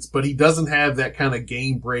patience, but he doesn't have that kind of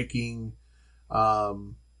game-breaking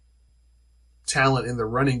talent in the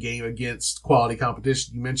running game against quality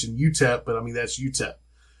competition. You mentioned UTEP, but I mean, that's UTEP.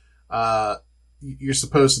 You're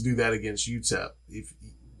supposed to do that against UTEP. If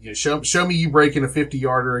show me you breaking a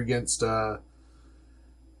 50-yarder against SEC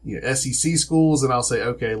schools, and I'll say,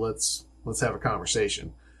 okay, let's have a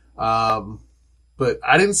conversation. But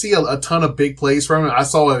I didn't see a ton of big plays from him. I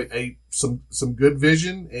saw some good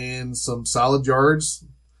vision and some solid yards,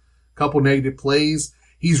 a couple negative plays.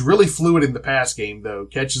 He's really fluid in the pass game, though.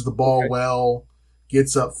 Catches the ball well,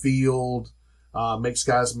 gets upfield, makes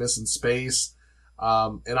guys miss in space.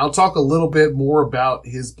 And I'll talk a little bit more about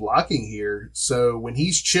his blocking here. So when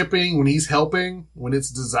he's chipping, when he's helping, when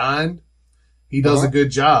it's designed, he does a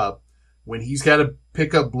good job. When he's got to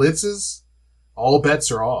pick up blitzes, all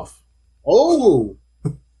bets are off. Oh,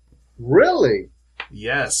 really?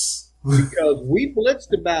 Yes. Because we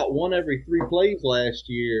blitzed about one every 3 plays last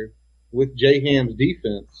year with J-Ham's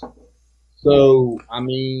defense. So, I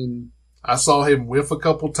mean, I saw him whiff a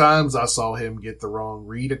couple times. I saw him get the wrong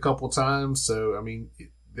read a couple times. So, I mean,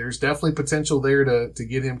 there's definitely potential there to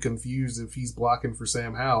get him confused if he's blocking for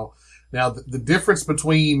Sam Howell. Now, the difference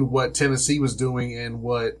between what Tennessee was doing and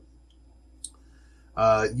what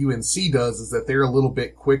UNC does is that they're a little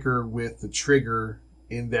bit quicker with the trigger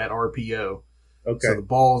in that RPO. Okay. So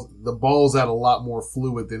the ball's out a lot more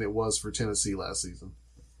fluid than it was for Tennessee last season.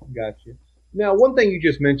 Gotcha. Now, one thing you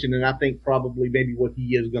just mentioned, and I think probably maybe what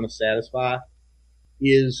he is going to satisfy,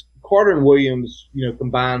 is Carter and Williams,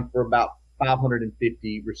 combined for about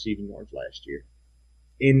 550 receiving yards last year.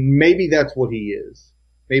 And maybe that's what he is.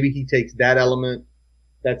 Maybe he takes that element.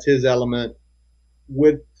 That's his element.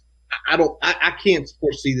 I can't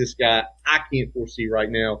foresee this guy. I can't foresee right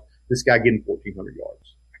now this guy getting 1,400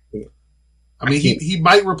 yards. I mean, he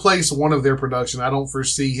might replace one of their production. I don't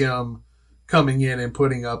foresee him coming in and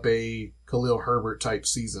putting up a Khalil Herbert type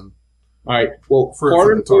season. All right. Well,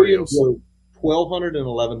 Carter and Williams were 1,200 and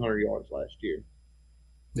 1,100 yards last year.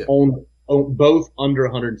 Yeah. On both under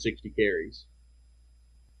 160 carries.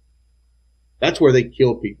 That's where they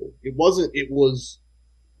kill people.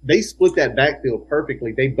 They split that backfield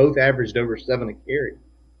perfectly. They both averaged over 7 a carry.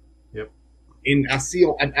 Yep. And I see.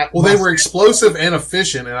 They were explosive and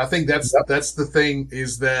efficient, and I think that's the thing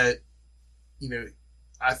is that,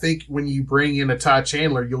 I think when you bring in a Ty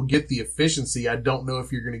Chandler, you'll get the efficiency. I don't know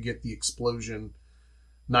if you're going to get the explosion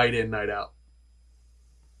night in, night out.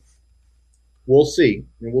 We'll see.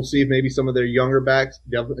 And we'll see if maybe some of their younger backs,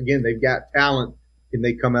 again, they've got talent, and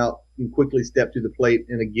they come out and quickly step to the plate.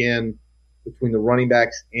 And again, between the running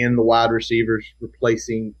backs and the wide receivers,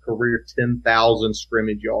 replacing career 10,000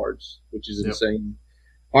 scrimmage yards, which is insane.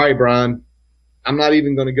 All right, Brian, I'm not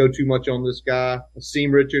even going to go too much on this guy.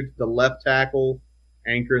 Asim Richards, the left tackle,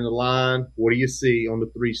 anchoring the line. What do you see on the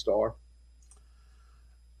 3-star?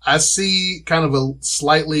 I see kind of a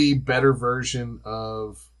slightly better version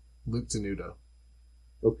of Luke Tenuta.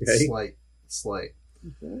 Okay. Slight.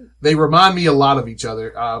 Okay. They remind me a lot of each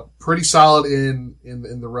other. Pretty solid in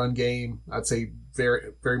the run game. I'd say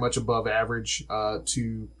very, very much above average,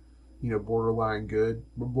 to, borderline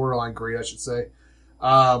great, I should say.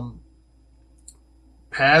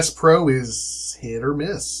 Pass pro is hit or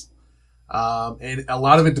miss. And a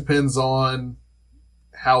lot of it depends on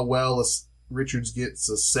how well Richards gets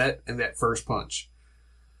a set and that first punch.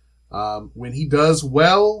 When he does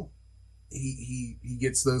well, he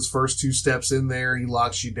gets those first 2 steps in there. He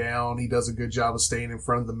locks you down. He does a good job of staying in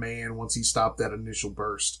front of the man once he stopped that initial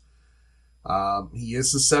burst. He is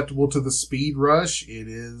susceptible to the speed rush. It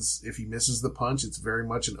is, if he misses the punch, it's very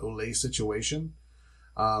much an Olay situation.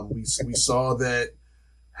 We saw that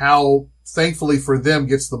how, thankfully for them,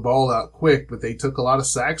 gets the ball out quick, but they took a lot of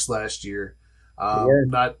sacks last year.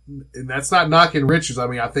 And that's not knocking Richards. I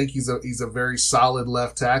mean, I think he's a very solid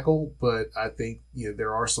left tackle, but I think,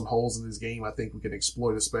 there are some holes in his game I think we can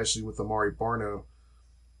exploit, especially with Amari Barno.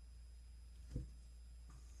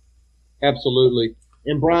 Absolutely.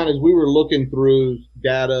 And Brian, as we were looking through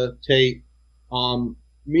data, tape,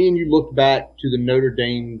 me and you looked back to the Notre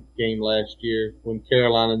Dame game last year when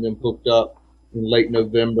Carolina and them hooked up in late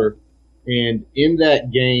November. And in that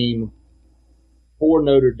game for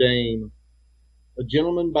Notre Dame, a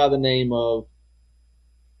gentleman by the name of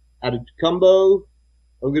Adetokunbo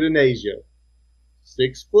Ogundenasia.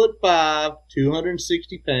 6'5",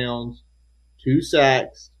 260 pounds, 2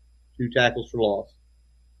 sacks, 2 tackles for loss.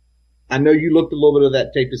 I know you looked a little bit of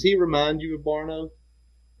that tape. Does he remind you of Barno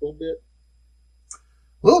a little bit?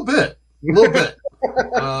 A little bit.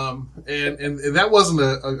 And that wasn't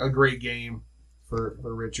a great game for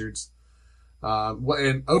Richards.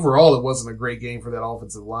 And overall, it wasn't a great game for that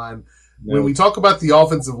offensive line. No. When we talk about the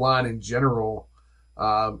offensive line in general,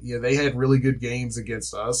 they had really good games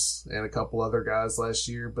against us and a couple other guys last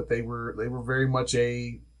year, but they were very much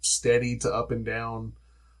a steady to up and down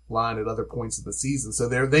line at other points of the season. So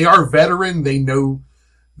they are veteran. They know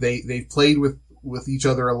they've played with each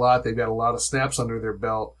other a lot. They've got a lot of snaps under their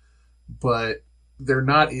belt, but they're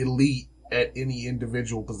not elite at any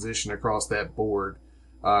individual position across that board.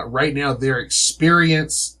 Right now, their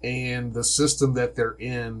experience and the system that they're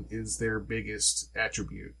in is their biggest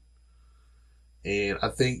attribute. And I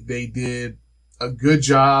think they did a good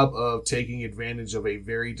job of taking advantage of a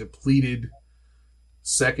very depleted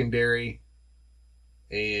secondary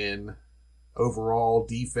and overall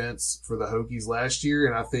defense for the Hokies last year.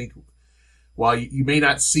 And I think while you may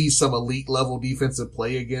not see some elite level defensive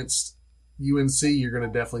play against UNC, you're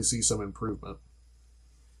going to definitely see some improvement.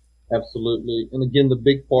 Absolutely. And again, the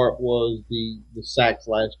big part was the sacks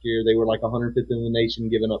last year. They were like 105th in the nation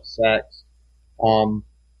giving up sacks. And,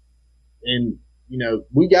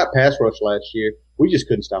 we got pass rush last year. We just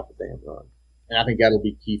couldn't stop the damn run. And I think that'll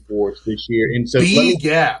be key for us this year. And so B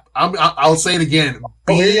gap. I'll say it again.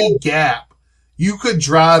 B gap. You could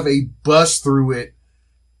drive a bus through it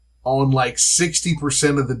on like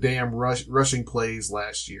 60% of the damn rushing plays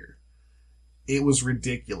last year. It was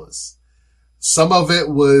ridiculous. Some of it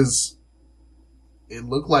looked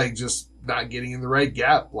like just not getting in the right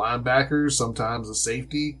gap. Linebackers, sometimes a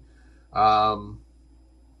safety.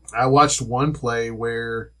 I watched one play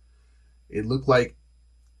where it looked like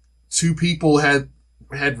two people had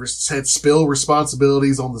spill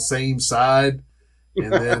responsibilities on the same side,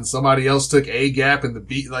 and then somebody else took A gap and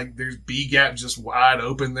there's B gap just wide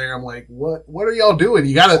open there. I'm like, what are y'all doing?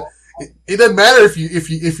 You gotta. It doesn't matter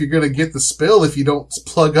if you're gonna get the spill if you don't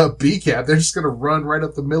plug up B gap. They're just gonna run right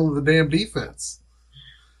up the middle of the damn defense.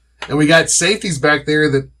 And we got safeties back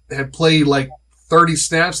there that had played like 30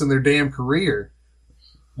 snaps in their damn career.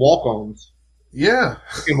 Walk-ons. Yeah.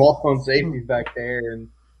 Walk-on safeties back there. And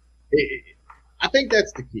I think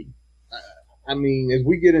that's the key. As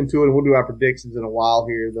we get into it, and we'll do our predictions in a while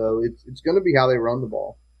here, though, it's going to be how they run the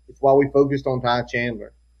ball. It's why we focused on Ty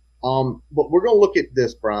Chandler. But we're going to look at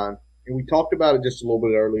this, Brian, and we talked about it just a little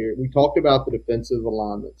bit earlier. We talked about the defensive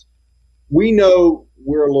alignments. We know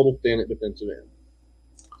we're a little thin at defensive end.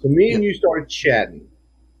 So me and you started chatting,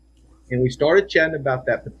 and we started chatting about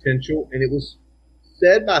that potential, and it was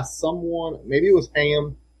said by someone, maybe it was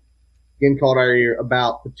Ham, again caught our ear,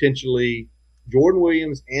 about potentially Jordan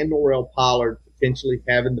Williams and Norrell Pollard potentially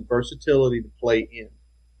having the versatility to play in.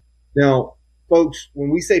 Now, folks, when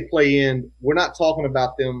we say play in, we're not talking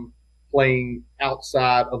about them playing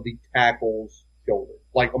outside of the tackle's shoulder,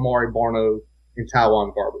 like Amari Barno and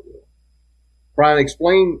Tywan Garber-Will. Brian,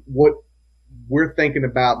 explain what we're thinking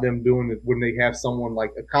about them doing when they have someone like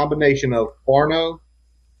a combination of Barno,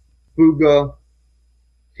 Fuga,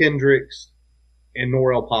 Kendricks, and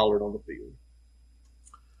Norrell Pollard on the field.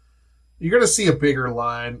 You're going to see a bigger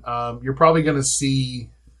line. You're probably going to see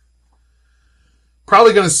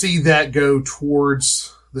that go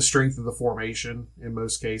towards the strength of the formation in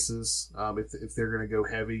most cases. If they're going to go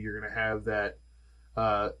heavy, you're going to have that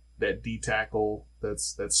D tackle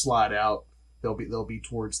that's slide out. They'll be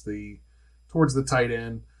towards the tight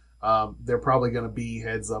end. They're probably going to be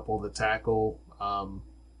heads up on the tackle.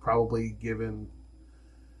 Probably given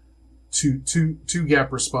two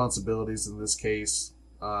gap responsibilities in this case.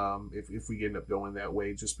 If we end up going that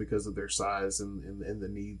way, just because of their size and the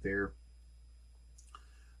need there.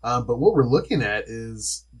 But what we're looking at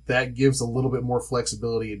is that gives a little bit more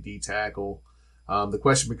flexibility in D tackle. The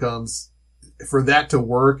question becomes, for that to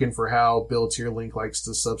work and for how Bill Tierlink likes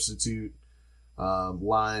to substitute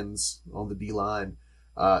lines on the D line,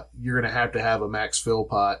 you're going to have a Max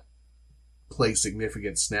Philpott play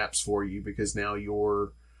significant snaps for you, because now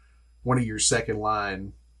one of your second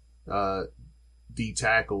line D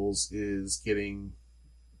tackles is getting,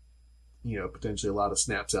 potentially a lot of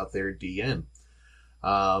snaps out there at DN.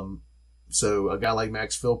 So a guy like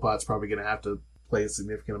Max Philpott's probably going to have to play a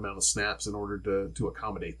significant amount of snaps in order to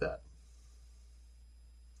accommodate that.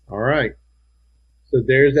 All right. So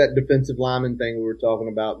there's that defensive lineman thing we were talking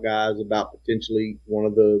about, guys, about potentially one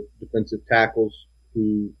of the defensive tackles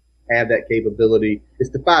who have that capability. It's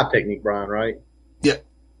the 5 technique, Brian, right? Yeah.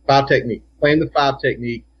 5 technique. Playing the 5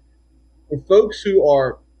 technique. For folks who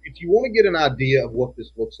are, if you want to get an idea of what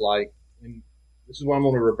this looks like, and this is what I'm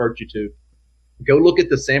going to revert you to, go look at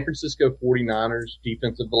the San Francisco 49ers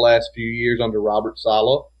defense of the last few years under Robert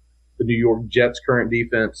Saleh, the New York Jets' current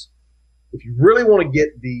defense. If you really want to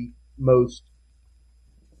get the most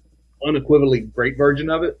unequivocally great version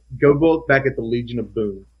of it, go look back at the Legion of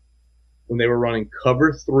Boom when they were running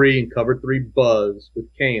cover 3 and cover 3 buzz with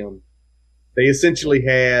Cam. They essentially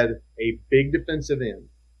had a big defensive end.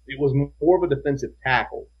 It was more of a defensive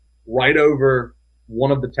tackle right over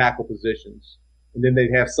one of the tackle positions. And then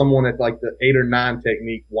they'd have someone at like the 8 or 9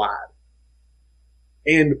 technique wide.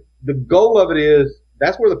 And the goal of it is,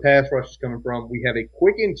 that's where the pass rush is coming from. We have a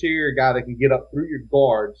quick interior guy that can get up through your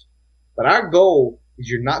guards. But our goal is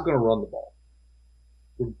you're not going to run the ball.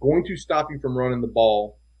 We're going to stop you from running the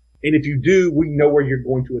ball. And if you do, we know where you're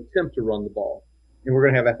going to attempt to run the ball. And we're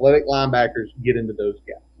going to have athletic linebackers get into those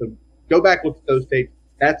gaps. So go back, look at those tapes.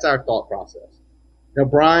 That's our thought process. Now,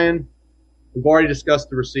 Brian, we've already discussed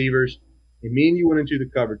the receivers. And me and you went into the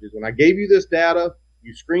coverages. When I gave you this data,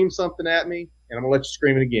 you screamed something at me, and I'm going to let you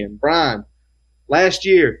scream it again. Brian, last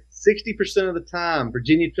year, 60% of the time,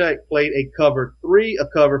 Virginia Tech played a cover 3, a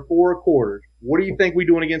cover 4, a quarter. What do you think we're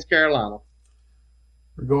doing against Carolina?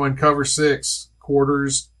 We're going cover 6,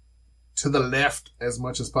 quarters to the left as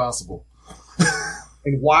much as possible.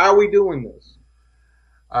 And why are we doing this?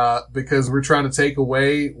 Because we're trying to take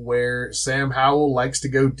away where Sam Howell likes to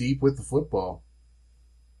go deep with the football.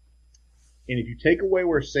 And if you take away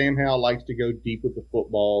where Sam Howell likes to go deep with the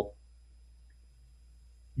football,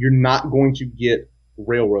 you're not going to get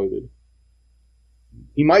railroaded.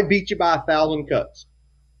 He might beat you by 1,000 cuts.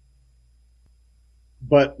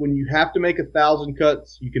 But when you have to make 1,000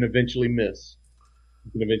 cuts, you can eventually miss.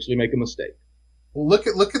 You can eventually make a mistake. Well,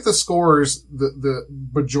 look at the scores, the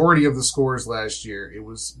majority of the scores last year. It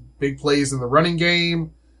was big plays in the running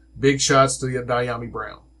game, big shots to Diami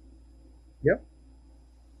Brown. Yep.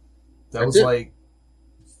 That was like,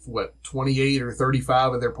 28 or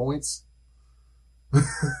 35 of their points? Let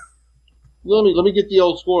me get the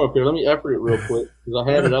old score up here. Let me effort it real quick because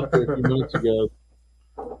I had it up there a few minutes ago.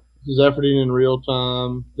 This is efforting in real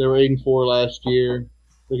time. They were 8-4 last year.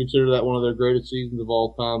 They consider that one of their greatest seasons of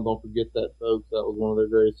all time. Don't forget that, folks. That was one of their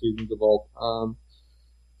greatest seasons of all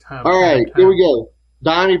time. All right, here we go.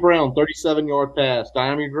 Diami Brown, 37-yard pass.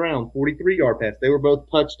 Diami Brown, 43-yard pass. They were both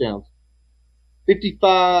touchdowns.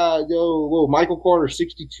 55, Michael Carter,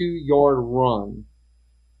 62-yard run.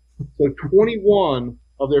 So 21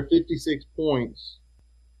 of their 56 points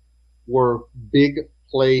were big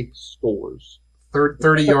play scores.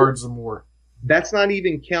 30 yards or more. That's not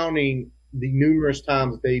even counting the numerous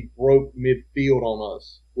times they broke midfield on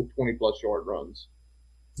us with 20-plus yard runs.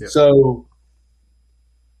 Yep. So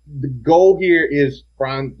the goal here is,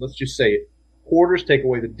 Brian, let's just say it. Quarters, take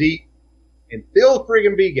away the deep, and fill the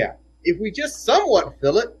friggin' B gap. If we just somewhat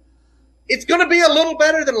fill it, it's going to be a little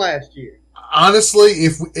better than last year. Honestly,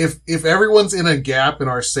 if everyone's in a gap and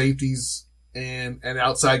our safeties and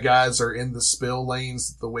outside guys are in the spill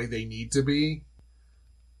lanes the way they need to be,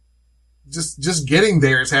 just getting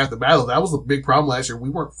there is half the battle. That was the big problem last year. We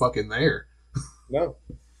weren't fucking there. No.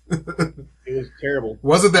 It was terrible. It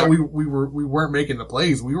wasn't that we weren't making the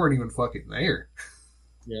plays. We weren't even fucking there.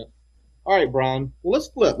 Yeah. All right, Brian. Well, let's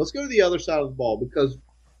flip. Let's go to the other side of the ball because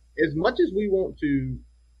as much as we want to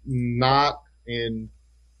knock and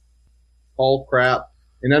call crap,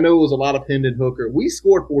 and I know it was a lot of Hendon Hooker, we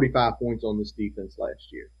scored 45 points on this defense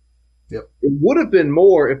last year. Yep. It would have been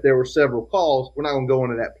more if there were several calls. We're not going to go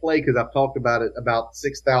into that play because I've talked about it about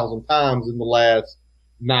 6,000 times in the last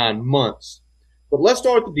 9 months. But let's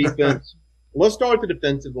start with the defense. Let's start with the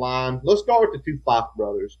defensive line. Let's start with the two Fox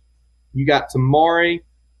brothers. You got Tamari,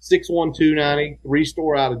 6'1", 290,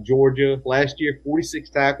 3-star out of Georgia. Last year, 46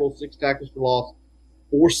 tackles, 6 tackles for loss,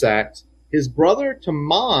 4 sacks. His brother,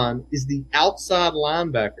 Taman, is the outside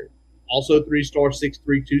linebacker. Also 3-star, 6'3",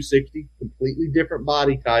 260, completely different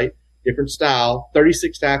body type. Different style,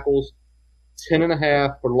 36 tackles,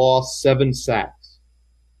 10.5 for loss, 7 sacks.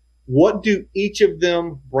 What do each of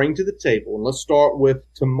them bring to the table? And let's start with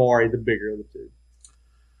Tamari, the bigger of the two.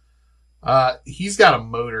 He's got a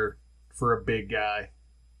motor for a big guy,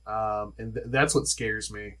 and that's what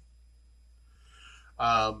scares me.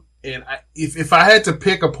 If I had to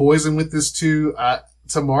pick a poison with this too,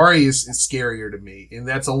 Tamari is scarier to me, and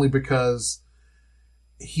that's only because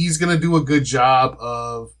he's going to do a good job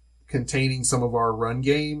of containing some of our run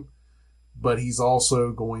game, but he's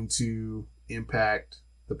also going to impact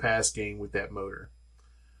the pass game with that motor.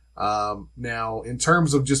 Now, in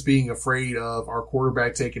terms of just being afraid of our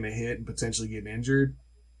quarterback taking a hit and potentially getting injured,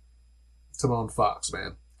 Timon Fox,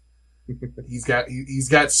 man. He's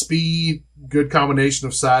got speed, good combination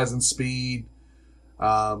of size and speed. They've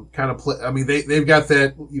got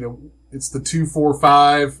that, it's the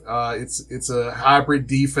 2-4-5. It's a hybrid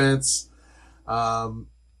defense. A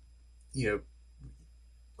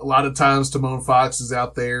lot of times Timon Fox is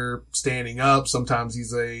out there standing up. Sometimes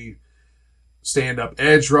he's a stand-up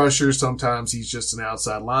edge rusher. Sometimes he's just an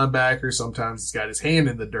outside linebacker. Sometimes he's got his hand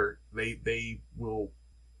in the dirt. They will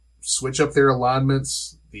switch up their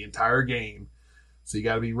alignments the entire game. So you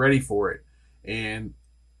got to be ready for it. And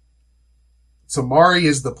Tamari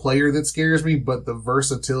is the player that scares me, but the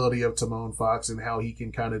versatility of Timon Fox and how he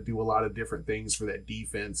can kind of do a lot of different things for that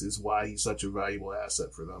defense is why he's such a valuable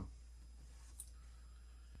asset for them.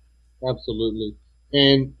 Absolutely.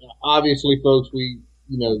 And obviously, folks, we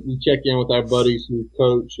check in with our buddies who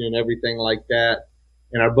coach and everything like that.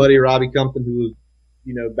 And our buddy Robbie Compton, who was,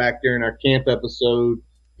 back there in our camp episode,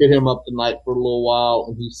 hit him up tonight for a little while,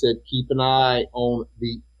 and he said, keep an eye on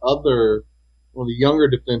one of the younger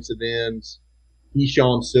defensive ends,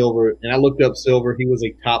 Keyshawn Silver. And I looked up Silver. He was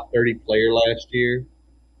a top 30 player last year.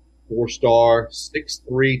 4-star,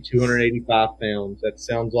 6'3", 285 pounds. That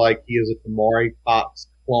sounds like he is a Tamari Fox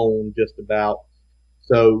clone just about.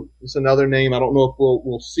 So it's another name. I don't know if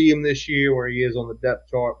we'll see him this year where he is on the depth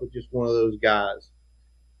chart, but just one of those guys.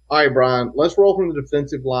 All right, Brian, let's roll from the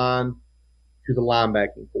defensive line to the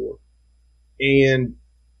linebacking corps. And,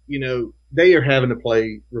 they are having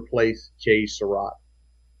to replace Chase Surratt.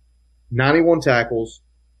 91 tackles,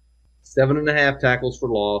 7.5 tackles for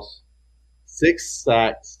loss, 6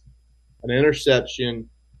 sacks, an interception.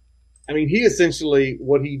 I mean, he essentially,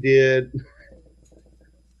 what he did,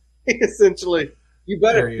 you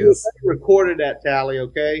better record that tally,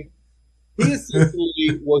 okay? He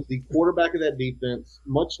essentially was the quarterback of that defense,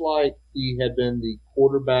 much like he had been the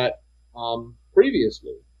quarterback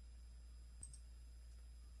previously.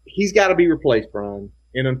 He's got to be replaced, Brian.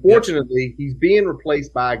 And unfortunately, he's being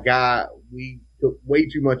replaced by a guy we took way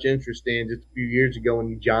too much interest in just a few years ago in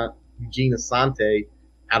Eugene Asante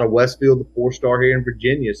out of Westfield, the 4-star here in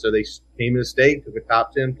Virginia. So they came to the state, took a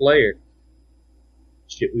top 10 player.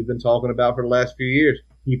 Shit we've been talking about for the last few years.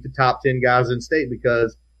 Keep the top 10 guys in state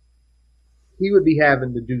because he would be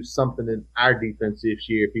having to do something in our defense this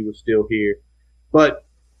year if he was still here. But,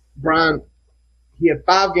 Brian, he had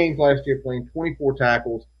 5 games last year playing 24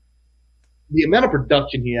 tackles. The amount of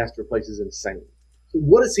production he has to replace is insane. So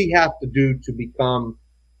what does he have to do to become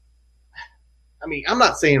 – I mean, I'm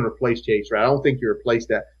not saying replace Chase, right? I don't think you replace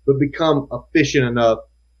that. But become efficient enough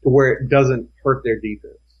to where it doesn't hurt their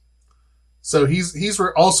defense. So he's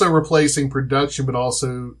also replacing production, but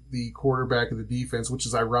also the quarterback of the defense, which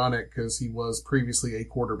is ironic because he was previously a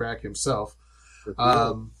quarterback himself.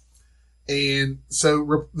 And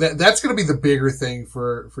so that's going to be the bigger thing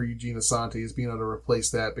for Eugene Asante is being able to replace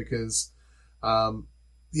that because,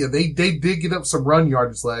 they did get up some run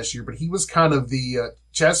yardage last year, but he was kind of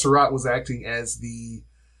Chaz Surratt was acting as the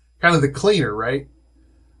kind of the cleaner, right?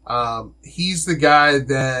 He's the guy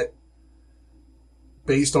that,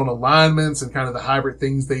 based on alignments and kind of the hybrid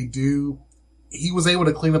things they do, he was able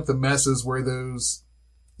to clean up the messes where those,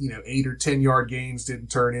 8 or 10 yard gains didn't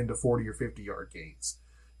turn into 40 or 50 yard gains.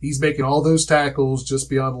 He's making all those tackles just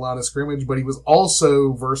beyond the line of scrimmage, but he was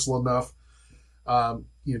also versatile enough,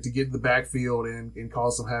 to get in the backfield and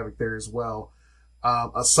cause some havoc there as well.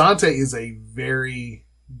 Asante is a very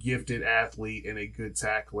gifted athlete and a good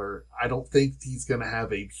tackler. I don't think he's going to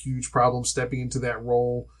have a huge problem stepping into that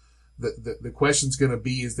role. The question's going to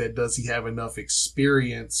be is that does he have enough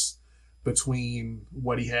experience between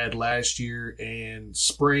what he had last year and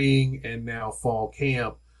spring and now fall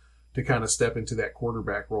camp to kind of step into that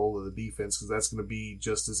quarterback role of the defense because that's going to be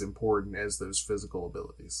just as important as those physical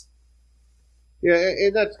abilities. Yeah,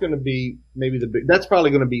 and that's going to be maybe that's probably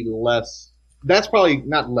going to be less. That's probably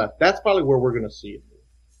not left. That's probably where we're going to see it.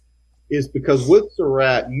 Is because with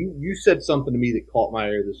Surratt, you said something to me that caught my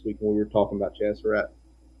ear this week when we were talking about Chaz Surratt.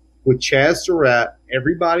 With Chaz Surratt,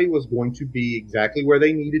 everybody was going to be exactly where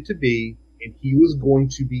they needed to be, and he was going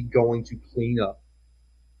to clean up.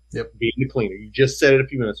 Yep. Being the cleaner. You just said it a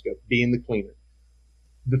few minutes ago, being the cleaner.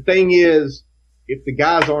 The thing is, if the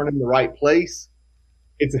guys aren't in the right place,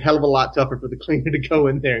 it's a hell of a lot tougher for the cleaner to go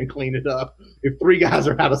in there and clean it up if 3 guys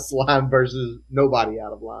are out of line versus nobody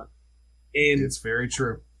out of line. And it's very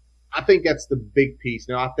true. I think that's the big piece.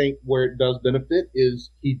 Now, I think where it does benefit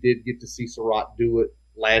is he did get to see Surratt do it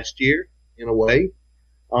last year in a way.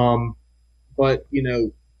 But,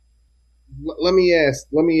 let me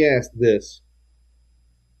ask this.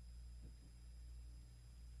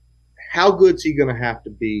 How good's he going to have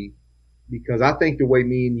to be? Because I think the way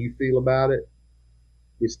me and you feel about it,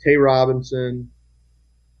 is Tay Robinson,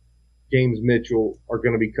 James Mitchell are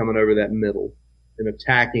going to be coming over that middle and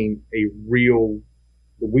attacking the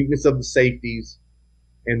weakness of the safeties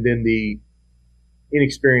and then the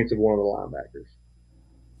inexperience of one of the linebackers.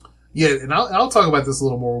 Yeah, and I'll talk about this a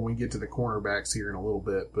little more when we get to the cornerbacks here in a little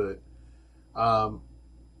bit, but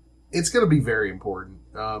it's going to be very important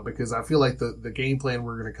because I feel like the game plan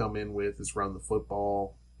we're going to come in with is run the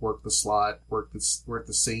football, work the slot, work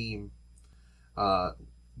the seam,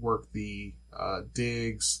 work the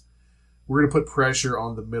digs. We're going to put pressure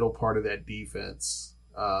on the middle part of that defense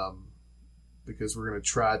because we're going to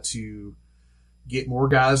try to get more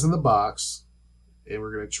guys in the box, and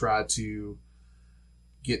we're going to try to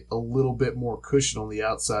get a little bit more cushion on the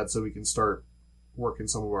outside so we can start working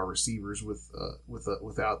some of our receivers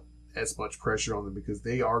without as much pressure on them because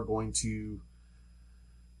they are going to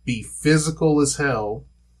be physical as hell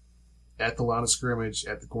at the line of scrimmage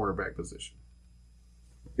at the cornerback position.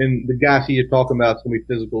 And the guy you're talking about is going to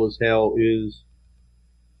be physical as hell is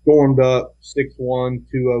Storm Duck, 6'1",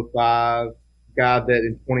 205, guy that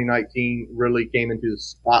in 2019 really came into the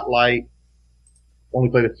spotlight. Only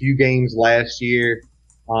played a few games last year.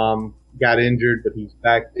 Got injured, but he's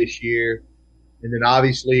back this year. And then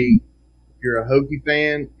obviously, if you're a Hokie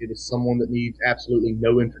fan, it is someone that needs absolutely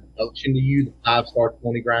no introduction to you, the 5-star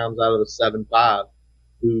 20 grams out of the 7'5",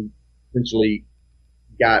 who essentially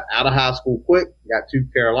got out of high school quick, got to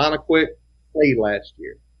Carolina quick, played last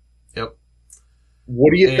year. Yep.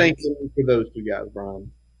 What do you think for those two guys,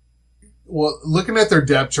 Brian? Well, looking at their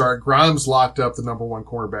depth chart, Grimes locked up the number one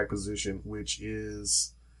cornerback position, which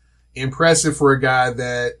is impressive for a guy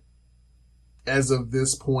that, as of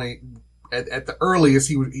this point, at the earliest,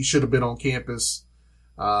 he should have been on campus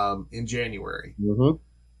in January.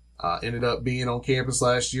 Mm-hmm. Ended up being on campus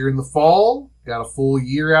last year in the fall, got a full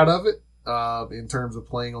year out of it in terms of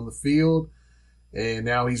playing on the field, and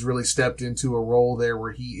now he's really stepped into a role there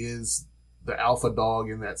where he is the alpha dog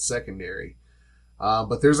in that secondary.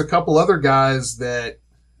 But there's a couple other guys that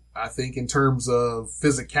I think in terms of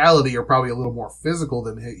physicality are probably a little more physical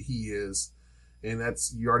than he is. And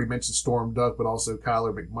that's, you already mentioned Storm Duck, but also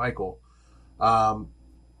Kyler McMichael.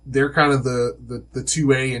 They're kind of the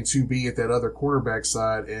 2A and 2B at that other cornerback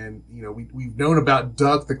side. And, you know, we've known about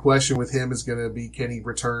Duck. The question with him is going to be, can he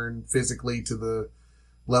return physically to the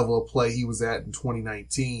level of play he was at in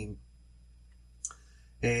 2019?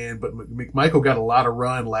 But McMichael got a lot of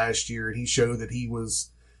run last year, and he showed that he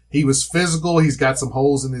was physical. He's got some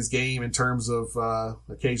holes in his game in terms of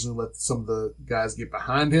occasionally let some of the guys get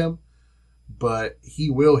behind him. But he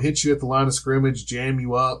will hit you at the line of scrimmage, jam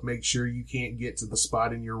you up, make sure you can't get to the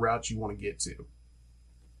spot in your route you want to get to.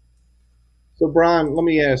 So, Brian, let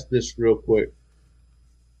me ask this real quick.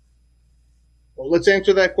 Well, let's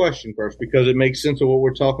answer that question first because it makes sense of what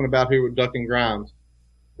we're talking about here with Duck and Grimes.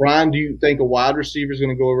 Brian, do you think a wide receiver is going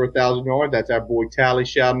to go over 1,000 yards? That's our boy Tally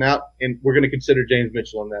shouting out, and we're going to consider James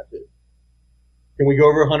Mitchell on that too. Can we go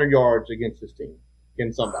over 100 yards against this team?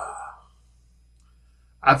 Can somebody?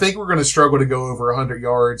 I think we're going to struggle to go over 100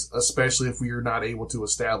 yards, especially if we are not able to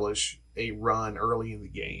establish a run early in the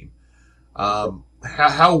game.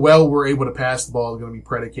 How well we're able to pass the ball is going to be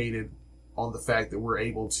predicated on the fact that we're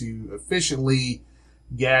able to efficiently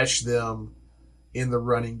gash them in the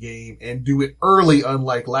running game and do it early,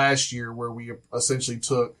 unlike last year where we essentially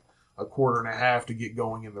took a quarter and a half to get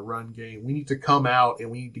going in the run game. We need to come out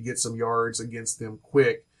and we need to get some yards against them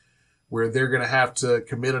quick, where they're going to have to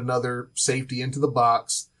commit another safety into the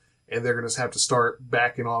box and they're going to have to start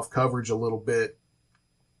backing off coverage a little bit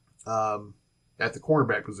at the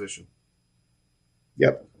cornerback position.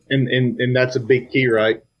 Yep. And that's a big key,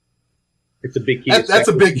 right? It's a big key. That's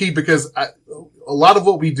a big key because a lot of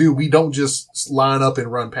what we do, we don't just line up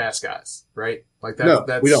and run past guys, right? Like that. No,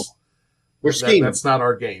 that's, we don't. We're scheming. That's not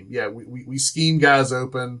our game. Yeah, we scheme guys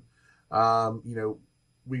open.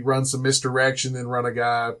 We run some misdirection, then run a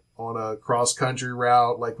guy on a cross country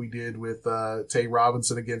route like we did with Tay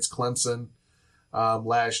Robinson against Clemson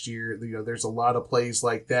last year. You know, there's a lot of plays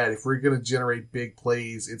like that. If we're going to generate big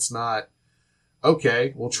plays, it's not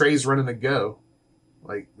okay. Well, Trey's running a go.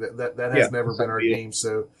 Like that has never been our game.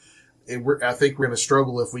 So I think we're going to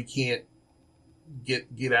struggle if we can't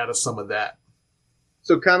get out of some of that.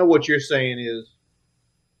 So kind of what you're saying is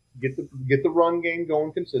get the run game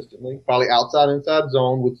going consistently, probably outside inside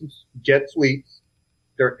zone with some jet sweeps.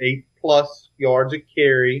 They're 8+ yards a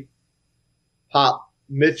carry. Pop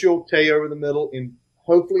Mitchell, Tay over the middle in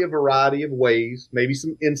hopefully a variety of ways, maybe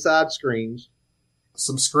some inside screens.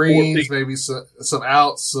 Some screens, maybe some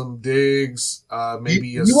outs, some digs,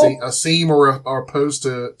 maybe a seam or a post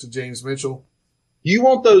to James Mitchell. You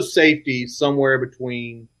want those safeties somewhere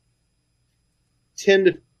between 10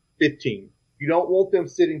 to 15. You don't want them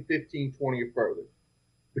sitting 15, 20 or further.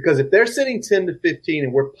 Because if they're sitting 10 to 15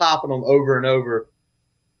 and we're popping them over and over,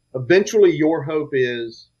 eventually your hope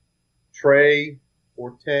is Trey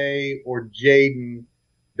or Tay or Jaden,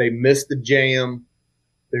 they miss the jam.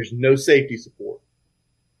 There's no safety support.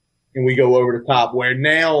 And we go over the top where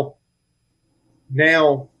now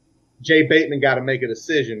Jay Bateman got to make a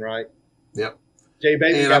decision, right? Yep. Jay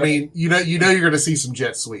Bateman. And you know you're going to see some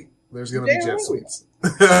jet sweep. There's going to be jet sweeps.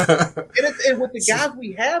 and with the guys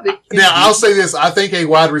we have, I'll say this: I think a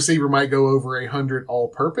wide receiver might go over 100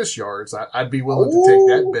 all-purpose yards. I'd be willing to take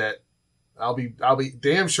that bet. I'll be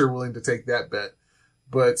damn sure willing to take that bet.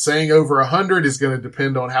 But saying over 100 is going to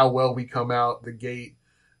depend on how well we come out the gate,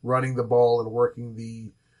 running the ball and working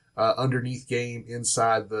the underneath game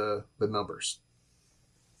inside the numbers.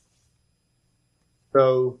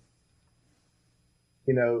 So,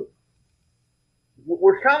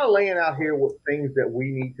 we're kind of laying out here what things that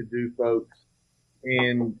we need to do, folks,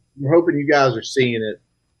 and we're hoping you guys are seeing it.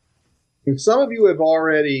 And some of you have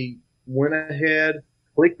already went ahead,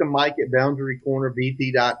 clicked the mic at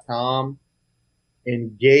boundarycornerbt.com,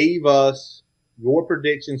 and gave us your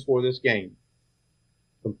predictions for this game.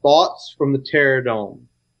 Some thoughts from the Terror Dome.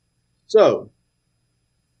 So,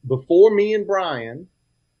 before me and Brian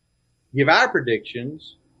give our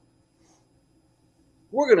predictions,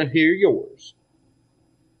 we're going to hear yours.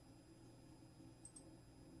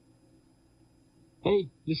 Hey,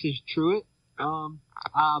 this is Truitt.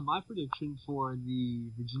 My prediction for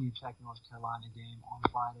the Virginia Tech North Carolina game on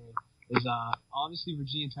Friday is obviously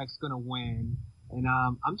Virginia Tech's going to win, and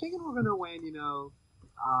I'm thinking we're going to win.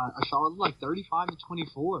 A solid like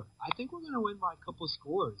 35-24. I think we're going to win by a couple of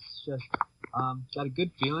scores. Just got a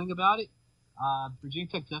good feeling about it. Virginia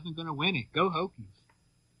Tech's definitely going to win it. Go Hokies!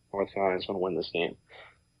 North Carolina's going to win this game.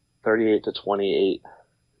 38-28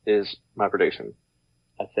 is my prediction.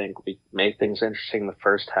 I think we make things interesting in the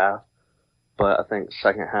first half, but I think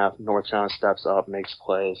second half, North Carolina steps up, makes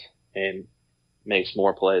plays, and makes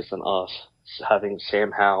more plays than us. Having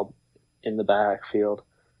Sam Howell in the backfield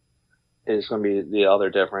is going to be the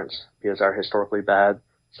other difference because our historically bad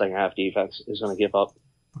second half defense is going to give up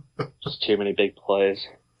just too many big plays,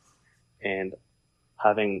 and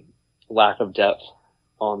having lack of depth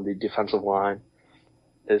on the defensive line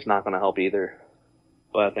is not going to help either.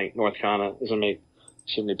 But I think North Carolina is going to make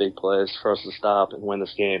too many big plays for us to stop and win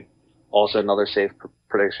this game. Also, another safe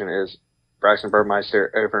prediction is Braxton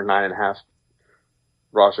Burmeister over 9.5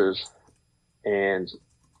 rushes and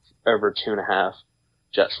over 2.5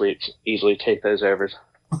 jet sweeps. Easily take those overs.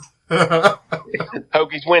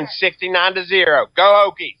 Hokies win 69-0.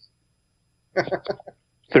 Go Hokies!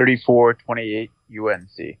 34-28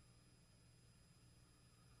 UNC.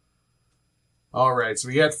 All right, so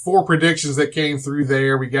we got 4 predictions that came through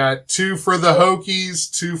there. We got 2 for the Hokies,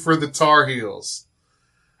 2 for the Tar Heels.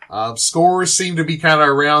 Scores seem to be kind of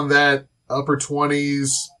around that upper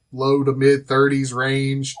 20s, low to mid 30s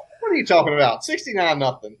range. What are you talking about?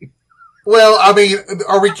 69-0. Well, I mean,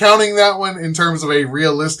 are we counting that one in terms of a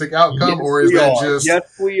realistic outcome, Yes, or is we that are. just?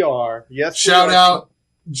 Yes, we are. Yes. Shout we are. out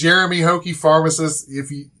Jeremy Hokie Pharmacist.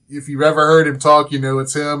 If you've ever heard him talk, you know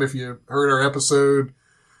it's him. If you heard our episode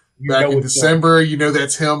back in December, you know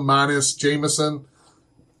that's him minus Jameson.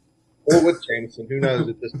 Or with Jameson. Who knows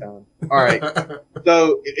at this time? All right.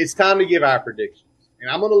 So it's time to give our predictions.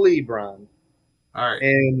 And I'm going to lead, Brian. All right.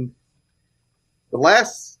 And the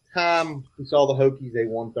last time we saw the Hokies, they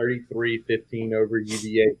won 33-15 over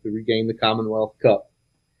UVA to regain the Commonwealth Cup.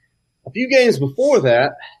 A few games before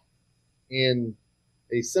that, in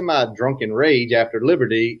a semi-drunken rage after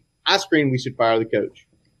Liberty, I screamed we should fire the coach.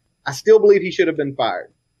 I still believe he should have been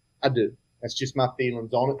fired. I do. That's just my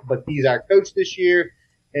feelings on it. But he's our coach this year,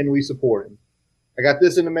 and we support him. I got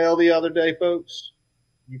this in the mail the other day, folks.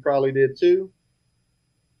 You probably did too.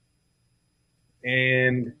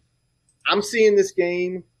 And I'm seeing this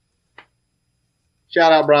game.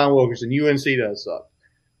 Shout out Brian Wilkerson. UNC does suck.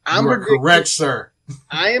 You are correct, sir.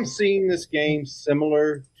 I am seeing this game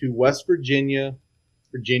similar to West Virginia,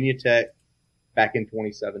 Virginia Tech back in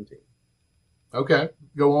 2017. Okay,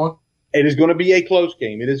 go on. It is going to be a close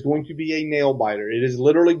game. It is going to be a nail biter. It is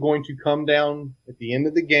literally going to come down at the end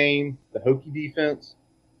of the game, the Hokie defense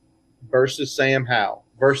versus Sam Howell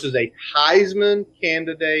versus a Heisman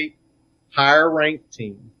candidate, higher ranked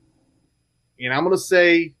team. And I'm going to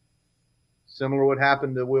say, similar to what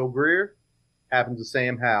happened to Will Greer, happens to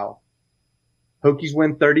Sam Howell. Hokies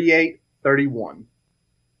win 38-31.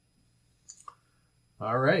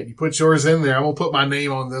 All right. You put yours in there. I'm going to put my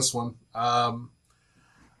name on this one.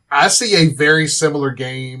 I see a very similar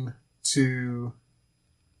game to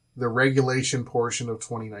the regulation portion of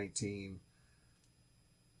 2019.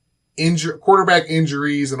 quarterback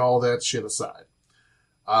injuries and all that shit aside.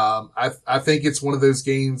 I think it's one of those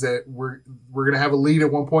games that we're going to have a lead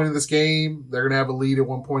at one point in this game. They're going to have a lead at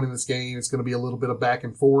one point in this game. It's going to be a little bit of back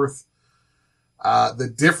and forth.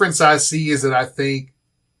 The difference I see is that I think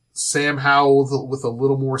Sam Howell with a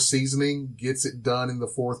little more seasoning gets it done in the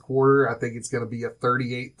fourth quarter. I think it's going to be a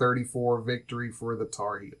 38-34 victory for the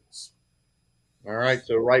Tar Heels. All right,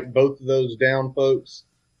 so write both of those down, folks.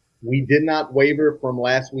 We did not waver from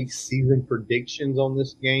last week's season predictions on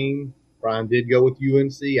this game. Brian did go with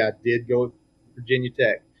UNC. I did go with Virginia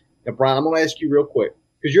Tech. Now, Brian, I'm going to ask you real quick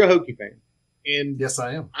because you're a Hokie fan. And yes,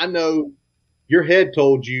 I am. I know your head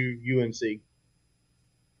told you UNC.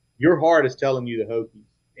 Your heart is telling you the Hokies.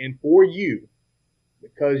 And for you,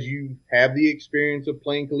 because you have the experience of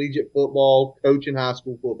playing collegiate football, coaching high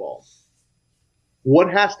school football,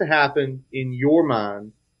 what has to happen in your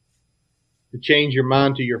mind to change your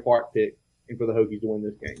mind to your heart pick and for the Hokies to win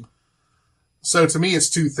this game? So to me, it's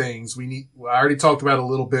two things. I already talked about it a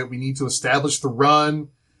little bit. We need to establish the run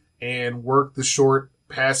and work the short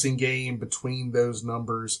passing game between those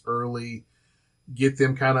numbers early, get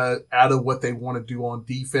them kind of out of what they want to do on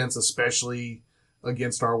defense, especially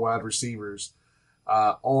against our wide receivers.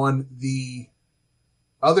 On the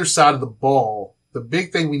other side of the ball, the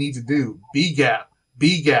big thing we need to do, B gap,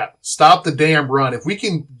 stop the damn run. If we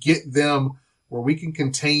can get them where we can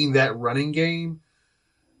contain that running game,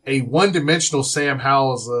 a one-dimensional Sam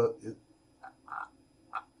Howell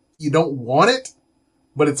you don't want it,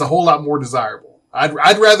 but it's a whole lot more desirable. I'd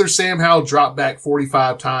rather Sam Howell drop back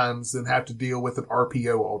 45 times than have to deal with an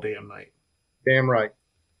RPO all damn night. Damn right.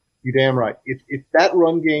 You're damn right. If that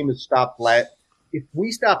run game is stopped if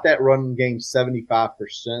we stop that run game 75%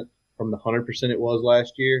 from the 100% it was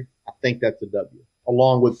last year, I think that's a W,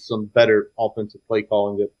 along with some better offensive play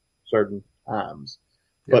calling at certain times.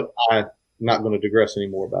 Yep. But I'm not going to digress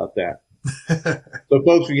anymore about that. So,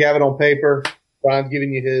 folks, we have it on paper. Brian's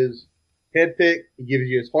giving you his head pick. He gives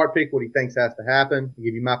you his heart pick, what he thinks has to happen. I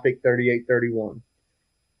give you my pick, 38-31.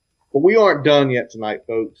 But we aren't done yet tonight,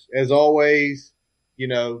 folks. As always,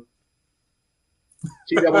 TWS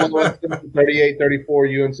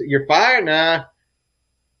 38-34 UNC. You're fired now.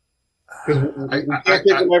 Because we can't pick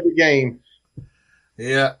them every game.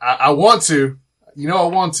 Yeah, I want to. I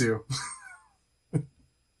want to.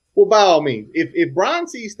 Well, by all means, if Brian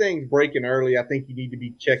sees things breaking early, I think you need to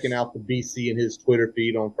be checking out the BC and his Twitter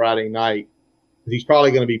feed on Friday night, because he's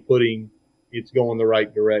probably going to be putting it's going the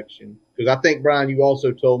right direction. Because I think, Brian, you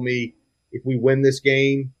also told me if we win this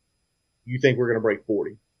game, you think we're going to break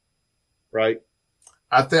 40, right?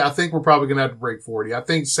 I think we're probably going to have to break 40. I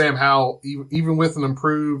think Sam Howell, even with an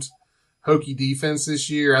improved Hokie defense this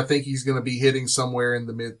year, I think he's going to be hitting somewhere in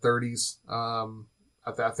the mid-30s.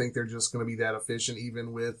 I think they're just going to be that efficient,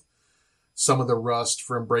 even with some of the rust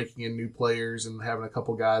from breaking in new players and having a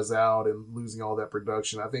couple guys out and losing all that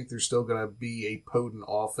production. I think they're still going to be a potent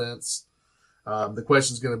offense. The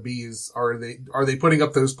question is going to be is, are they putting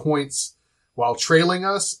up those points while trailing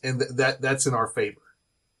us? And that's in our favor.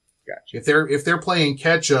 Gotcha. If they're playing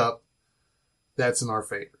catch up, that's in our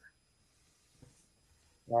favor.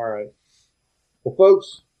 All right. Well,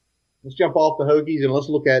 folks, let's jump off the Hokies and let's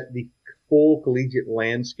look at the full collegiate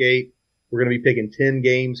landscape. We're going to be picking 10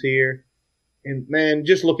 games here. And man,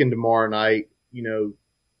 just looking tomorrow night,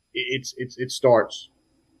 it starts.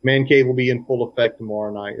 Man Cave will be in full effect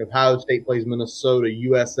tomorrow night. Ohio State plays Minnesota,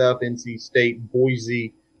 USF, NC State,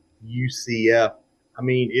 Boise, UCF. I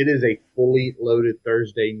mean, it is a fully loaded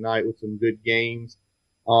Thursday night with some good games.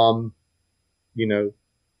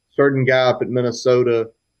 Certain guy up at Minnesota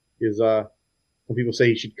is, some people say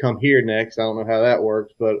he should come here next. I don't know how that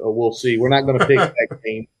works, but we'll see. We're not going to pick that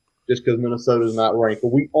game just because Minnesota's not ranked.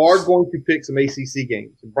 But we are going to pick some ACC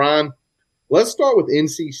games. And Brian, let's start with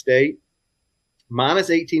NC State. Minus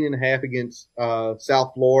 18.5 against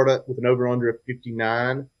South Florida with an over-under of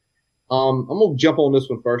 59. I'm going to jump on this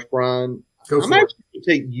one first, Brian. I'm actually going to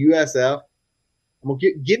take USF. I'm going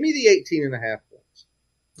to give me the 18.5 points.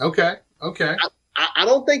 Okay. I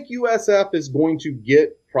don't think USF is going to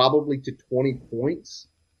get probably to 20 points.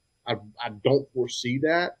 I don't foresee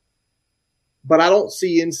that. But I don't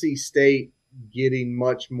see NC State getting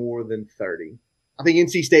much more than 30. I think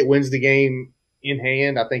NC State wins the game in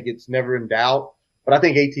hand. I think it's never in doubt. But I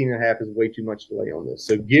think 18.5 is way too much to lay on this.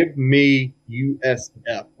 So give me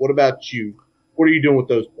USF. What about you? What are you doing with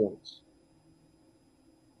those points?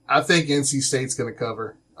 I think NC State's going to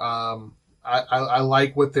cover. I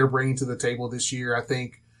like what they're bringing to the table this year. I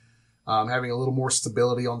think having a little more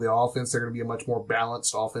stability on the offense, they're going to be a much more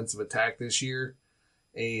balanced offensive attack this year.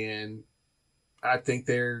 And I think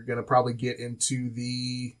they're going to probably get into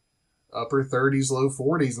the upper 30s, low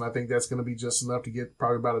 40s, and I think that's going to be just enough to get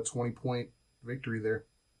probably about a 20-point victory there.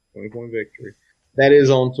 20-point victory. That is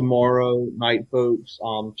on tomorrow night, folks.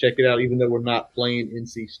 Check it out. Even though we're not playing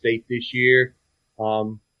NC State this year,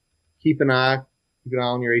 keep an eye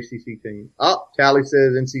on your ACC team. Oh, Tally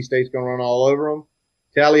says NC State's going to run all over them.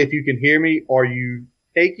 Tally, if you can hear me, are you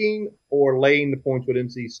taking or laying the points with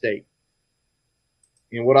NC State?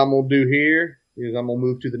 And what I'm going to do here is I'm going to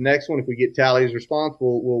move to the next one. If we get Tally's response,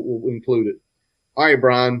 we'll include it. All right,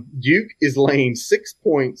 Brian. Duke is laying 6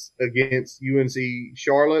 points against UNC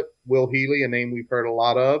Charlotte. Will Healy, a name we've heard a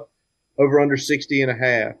lot of, over under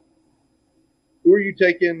 60.5. Who are you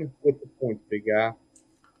taking with the points, big guy?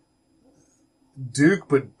 Duke,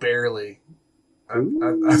 but barely.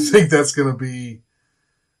 I think that's going to be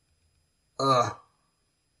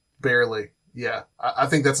barely. Yeah, I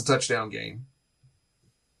think that's a touchdown game.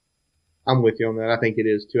 I'm with you on that. I think it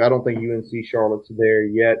is too. I don't think UNC Charlotte's there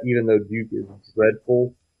yet, even though Duke is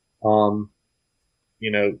dreadful. I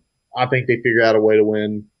think they figure out a way to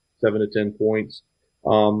win 7 to 10 points.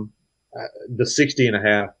 The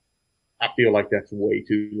 60.5, I feel like that's way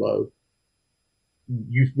too low.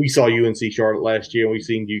 We saw UNC Charlotte last year and we've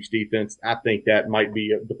seen Duke's defense. I think that might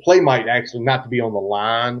be the play might actually not to be on the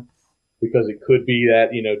line because it could be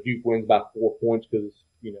that, Duke wins by 4 points because,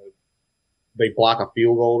 they block a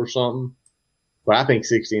field goal or something. But I think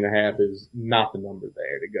 60.5 is not the number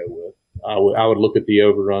there to go with. I would look at the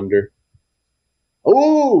over-under.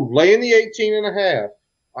 Oh, laying the 18.5.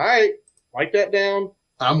 All right. Write that down.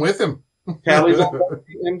 I'm with him. Tally's on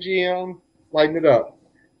MGM. Lighten it up.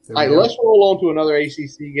 All right, let's roll on to another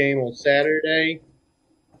ACC game on Saturday.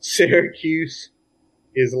 Syracuse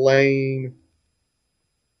is laying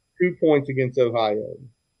 2 points against Ohio.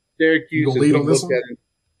 Syracuse lead on this one?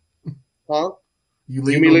 Huh? You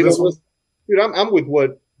lead on this one? Dude, I'm with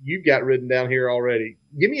what you've got written down here already.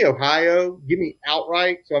 Give me Ohio. Give me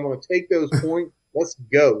outright. So I'm going to take those points. Let's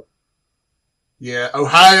go. Yeah,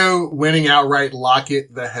 Ohio winning outright. Lock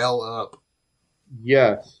it the hell up.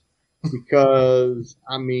 Yes. Because,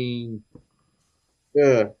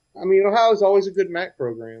 Ohio's always a good MAC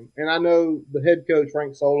program. And I know the head coach,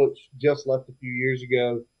 Frank Solich, just left a few years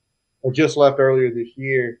ago, or just left earlier this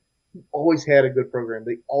year. He always had a good program.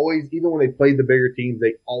 They always, even when they played the bigger teams,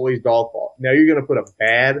 they always dogfought. Now you're going to put a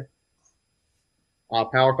bad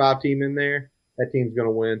Power 5 team in there. That team's going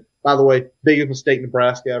to win. By the way, biggest mistake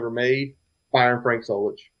Nebraska ever made, firing Frank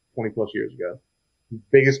Solich 20 plus years ago.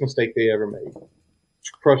 Biggest mistake they ever made.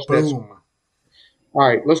 Crushed that. Boom. All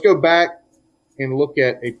right, let's go back and look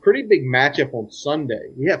at a pretty big matchup on Sunday.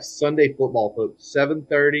 We have Sunday football, folks.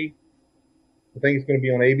 7:30. I think it's going to be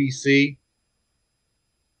on ABC.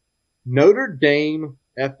 Notre Dame,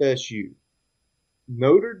 FSU.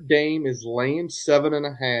 Notre Dame is laying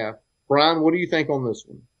 7.5. Brian, what do you think on this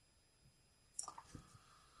one?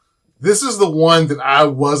 This is the one that I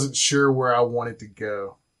wasn't sure where I wanted to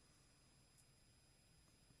go.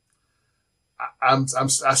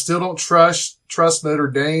 I still don't trust Notre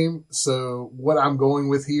Dame. So what I'm going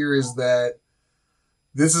with here is that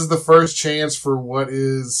this is the first chance for what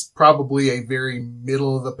is probably a very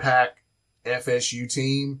middle of the pack FSU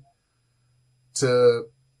team to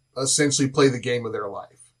essentially play the game of their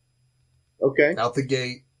life. Okay. Out the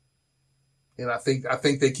gate. And I think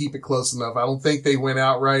they keep it close enough. I don't think they win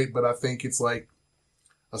outright, but I think it's like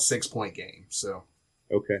a 6-point game. So.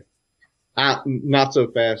 Okay. Not so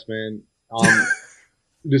fast, man.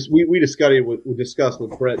 We discussed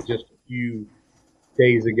with Brett just a few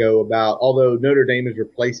days ago about, although Notre Dame is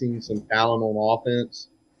replacing some talent on offense,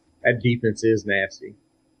 that defense is nasty.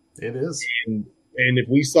 It is. And if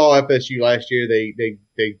we saw FSU last year,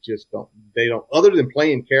 they just don't, other than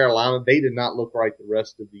playing Carolina, they did not look right the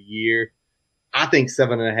rest of the year. I think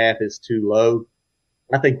 7.5 is too low.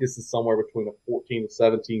 I think this is somewhere between a 14 to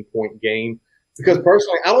 17 point game because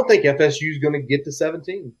personally, I don't think FSU is going to get to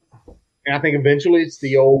 17. And I think eventually it's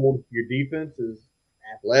the old, your defense is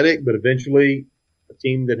athletic, but eventually a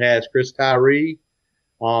team that has Chris Tyree,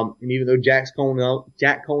 and even though Jack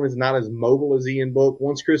Cohn is not as mobile as Ian Book,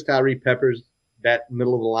 once Chris Tyree peppers that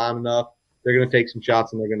middle of the line enough, they're going to take some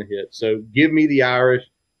shots and they're going to hit. So give me the Irish,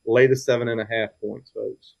 lay the 7.5 points,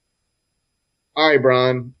 folks. All right,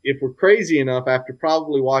 Brian, if we're crazy enough after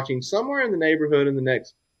probably watching somewhere in the neighborhood in the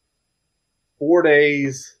next 4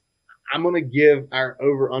 days, I'm going to give our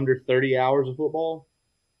over under 30 hours of football.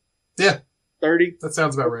 Yeah. 30? That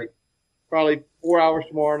sounds about right. Probably 4 hours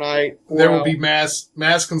tomorrow night. There will be mass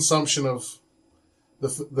consumption of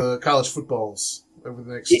the college footballs over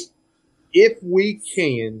the next if we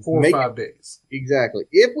can 4 or 5 days. Exactly.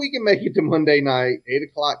 If we can make it to Monday night, 8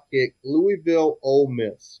 o'clock kick, Louisville, Ole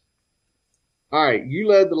Miss. All right, you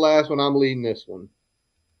led the last one. I'm leading this one.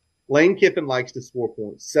 Lane Kiffin likes to score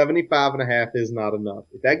points. 75.5 is not enough.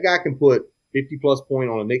 If that guy can put 50-plus point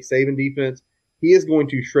on a Nick Saban defense, he is going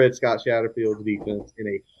to shred Scott Satterfield's defense in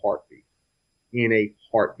a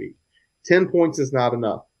heartbeat. 10 points is not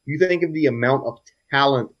enough. You think of the amount of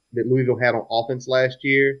talent that Louisville had on offense last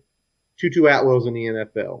year. Tutu Atwell's in the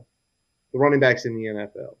NFL. The running back's in the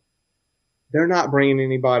NFL. They're not bringing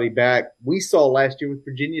anybody back. We saw last year with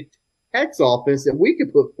Virginia Tech's offense that we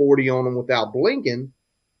could put 40 on them without blinking.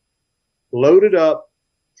 Load it up,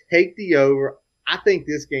 take the over. I think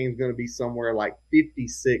this game's going to be somewhere like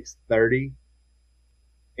 56-30.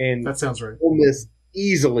 And that sounds right. Ole Miss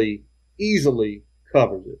easily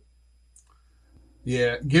covers it.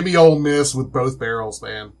 Yeah, give me Ole Miss with both barrels,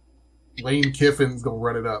 man. Lane Kiffin's going to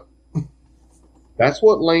run it up. That's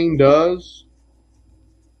what Lane does.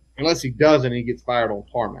 Unless he doesn't, he gets fired on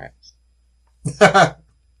tarmacs.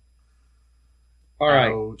 All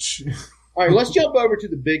right. Ouch. All right, let's jump over to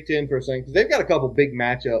the Big Ten for a second because they've got a couple big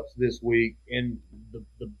matchups this week, and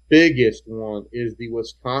the biggest one is the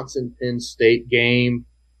Wisconsin-Penn State game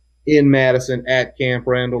in Madison at Camp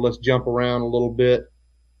Randall. Let's jump around a little bit.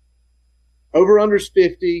 Over-under's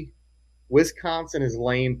 50. Wisconsin is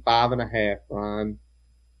laying 5.5, Ryan.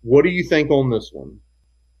 What do you think on this one?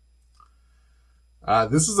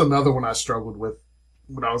 This is another one I struggled with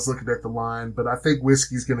when I was looking at the line, but I think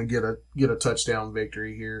Whiskey's going to get a touchdown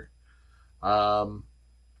victory here. I'm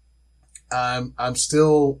a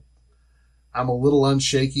little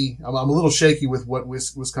unshaky. I'm a little shaky with what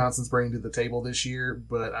Wisconsin's bringing to the table this year,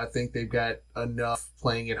 but I think they've got enough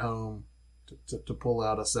playing at home to pull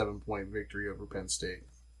out a 7-point victory over Penn State.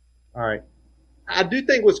 All right. I do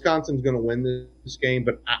think Wisconsin's going to win this game,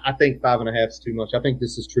 but I think 5.5 is too much. I think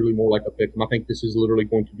this is truly more like a pick'em. I think this is literally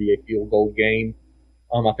going to be a field goal game.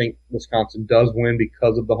 I think Wisconsin does win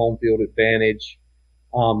because of the home field advantage.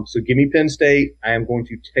 So give me Penn State. I am going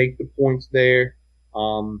to take the points there.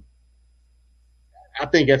 I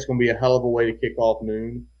think that's going to be a hell of a way to kick off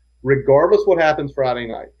noon, regardless what happens Friday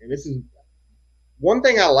night. And this is one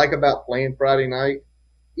thing I like about playing Friday night,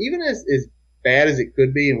 even as bad as it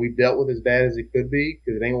could be, and we've dealt with as bad as it could be,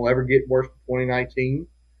 because it ain't going to ever get worse for 2019.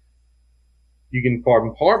 You can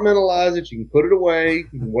compartmentalize it. You can put it away.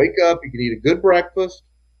 You can wake up. You can eat a good breakfast,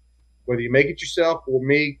 whether you make it yourself or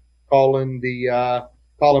me calling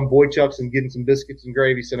Boy Chuck's and getting some biscuits and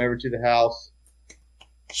gravy sent over to the house.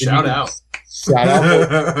 Shout out.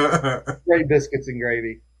 Great biscuits and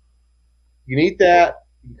gravy. You can eat that.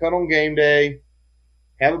 You can cut on game day,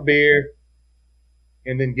 have a beer,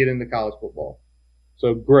 and then get into college football.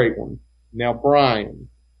 So great one. Now, Brian,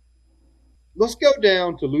 let's go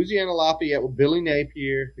down to Louisiana Lafayette with Billy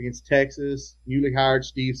Napier against Texas, newly hired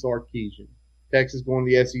Steve Sarkisian. Texas going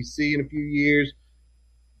to the SEC in a few years.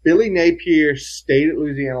 Billy Napier stayed at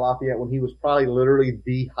Louisiana Lafayette when he was probably literally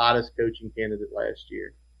the hottest coaching candidate last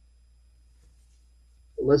year.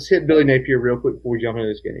 Let's hit Billy Napier real quick before we jump into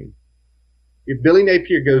this game. If Billy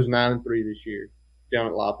Napier goes 9-3 this year down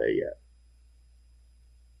at Lafayette,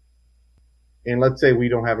 and let's say we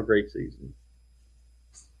don't have a great season,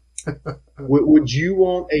 would you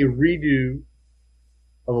want a redo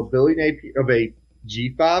of a Billy Napier, of a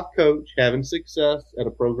G5 coach having success at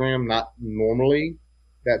a program not normally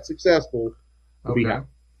that successful to be happy?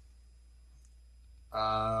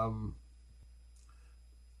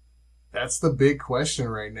 That's the big question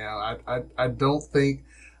right now. I don't think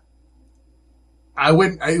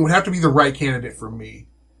it would have to be the right candidate for me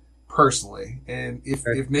personally. And if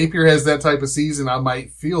Napier has that type of season, I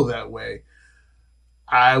might feel that way.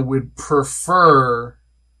 I would prefer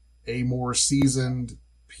a more seasoned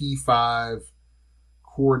P5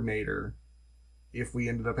 coordinator if we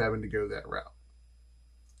ended up having to go that route.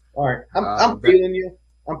 All right. I'm feeling you.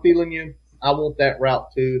 I want that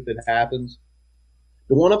route too if it happens.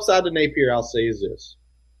 The one upside to Napier I'll say is this.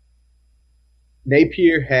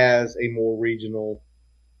 Napier has a more regional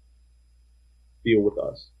feel with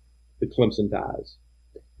us, the Clemson ties.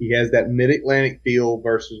 He has that mid-Atlantic feel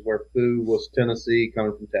versus where Fu was Tennessee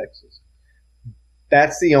coming from Texas.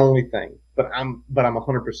 That's the only thing. But I'm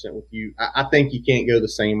 100% with you. I think you can't go the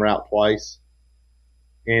same route twice.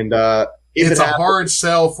 And it's a hard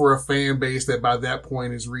sell for a fan base that by that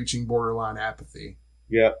point is reaching borderline apathy.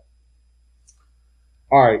 Yeah.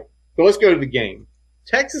 All right. So let's go to the game.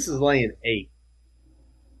 Texas is laying 8.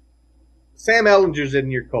 Sam Ellinger's in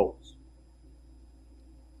your Colts.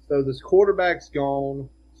 So this quarterback's gone.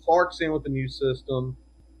 Sark's in with the new system.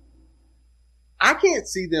 I can't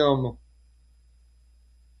see them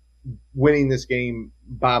winning this game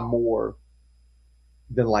by more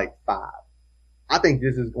than like 5. I think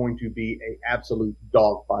this is going to be an absolute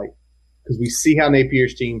dogfight because we see how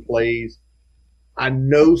Napier's team plays. I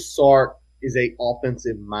know Sark is a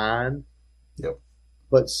offensive mind. Yep.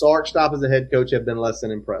 But Sark's stop as a head coach have been less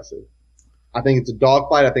than impressive. I think it's a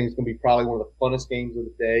dogfight. I think it's going to be probably one of the funnest games of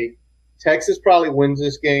the day. Texas probably wins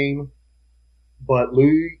this game, but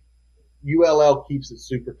ULL keeps it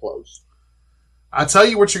super close. I tell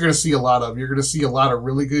you what you're going to see a lot of. You're going to see a lot of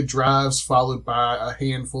really good drives followed by a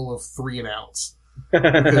handful of 3-and-outs.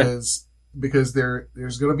 because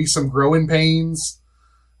there's going to be some growing pains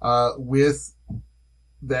with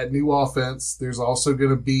that new offense. There's also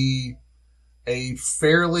going to be a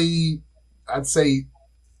fairly, I'd say,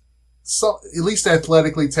 at least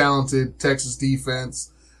athletically talented Texas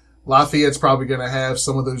defense. Lafayette's probably going to have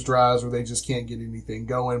some of those drives where they just can't get anything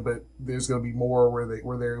going, but there's going to be more where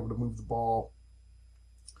they're able to move the ball.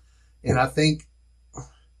 And I think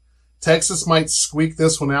Texas might squeak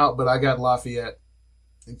this one out, but I got Lafayette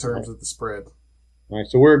in terms of the spread. All right,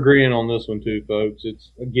 so we're agreeing on this one too, folks.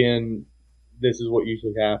 It's, again, this is what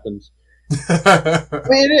usually happens. I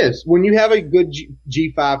mean, it is. When you have a good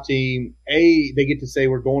G5 team, they get to say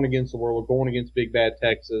we're going against the world, we're going against Big Bad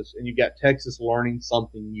Texas, and you've got Texas learning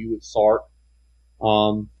something new with Sark.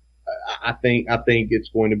 I think it's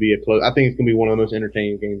going to be I think it's going to be one of the most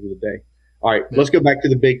entertaining games of the day. All right, let's go back to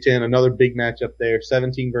the Big Ten. Another big matchup there,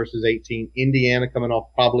 17 versus 18. Indiana coming off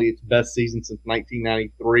probably its best season since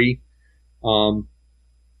 1993.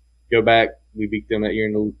 Go back. We beat them that year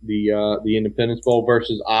in the Independence Bowl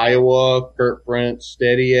versus Iowa. Kurt Brent,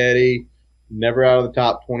 steady Eddie, never out of the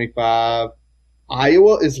top 25.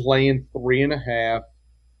 Iowa is laying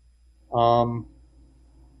 3.5.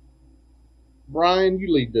 Brian,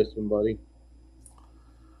 you lead this one, buddy.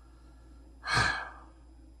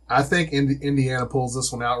 I think Indiana pulls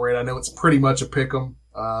this one outright. I know it's pretty much a pick 'em,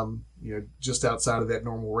 just outside of that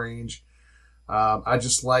normal range. I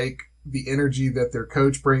just like the energy that their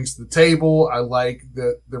coach brings to the table. I like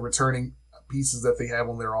the returning pieces that they have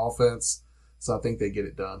on their offense. So I think they get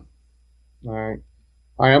it done. All right.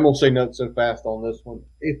 I'm going to say nothing so fast on this one.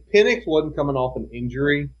 If Penix wasn't coming off an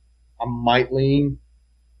injury, I might lean.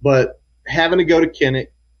 But having to go to Kinnick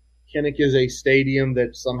is a stadium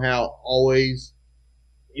that somehow always,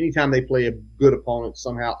 anytime they play a good opponent,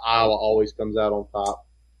 somehow Iowa always comes out on top.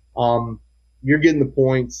 You're getting the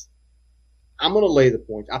points. I'm going to lay the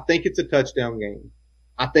points. I think it's a touchdown game.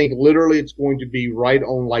 I think literally it's going to be right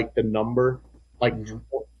on like the number. Like,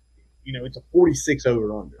 it's a 46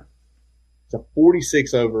 over under. It's a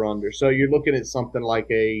 46 over under. So you're looking at something like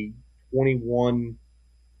a 21,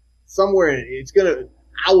 somewhere.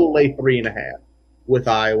 I will lay 3.5 with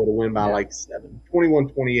Iowa to win by like 7.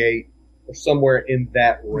 21-28 or somewhere in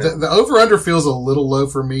that range. The over under feels a little low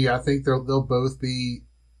for me. I think they'll both be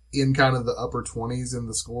in kind of the upper 20s in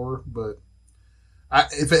the score, but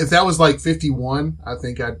if that was like 51, I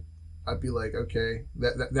think I'd be like, okay,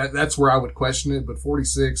 that's where I would question it. But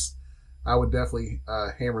 46, I would definitely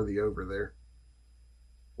hammer the over there.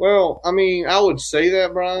 Well, I mean, I would say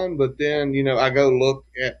that, Brian, but then I go look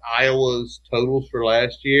at Iowa's totals for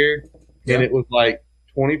last year, and it was like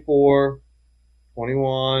 24,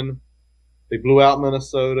 21. They blew out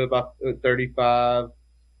Minnesota by 35,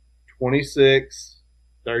 26,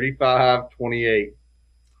 35, 28.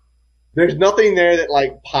 There's nothing there that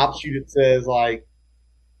like pops you that says like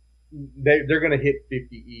they're going to hit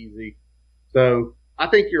 50 easy. So I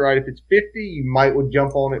think you're right. If it's 50, you might would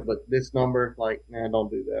jump on it, but this number, like, nah,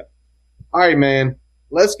 don't do that. All right, man.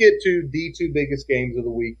 Let's get to the two biggest games of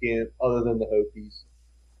the weekend other than the Hokies.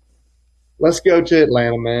 Let's go to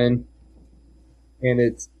Atlanta, man. And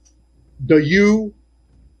it's the U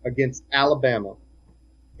against Alabama.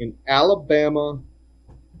 And Alabama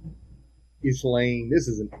is laying, this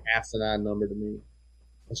is an asinine number to me,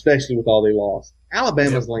 especially with all they lost.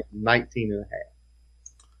 Alabama's laying 19.5.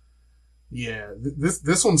 Yeah,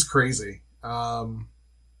 this one's crazy. I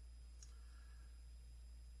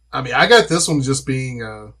mean, I got this one just being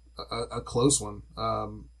a close one.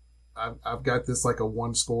 I've got this like a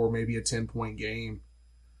 1-score, maybe a 10-point game.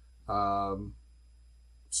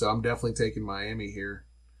 So I'm definitely taking Miami here.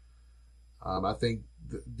 I think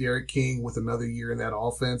Derek King with another year in that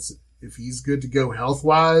offense, if he's good to go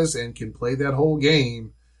health-wise and can play that whole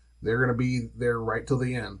game, they're going to be there right till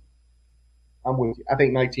the end. I'm with you. I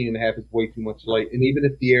think 19.5 is way too much late. And even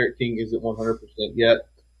if Derek King isn't 100% yet,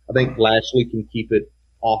 I think Lashley can keep it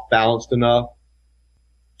off-balanced enough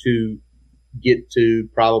to get to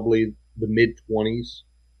probably the mid-20s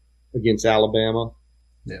against Alabama.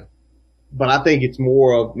 Yeah. But I think it's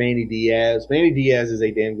more of Manny Diaz. Manny Diaz is a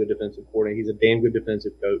damn good defensive coordinator. He's a damn good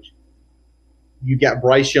defensive coach. You got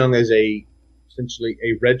Bryce Young as essentially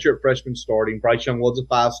a redshirt freshman starting. Bryce Young was a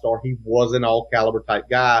 5-star. He was an all-caliber type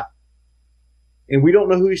guy. and we don't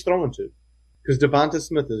know who he's throwing to because Devonta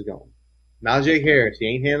Smith is gone. Najee Harris, he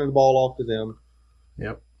ain't handing the ball off to them.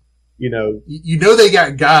 Yep. You know, they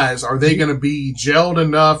got guys. Are they going to be gelled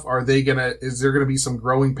enough? Is there going to be some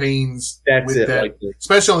growing pains with that? Like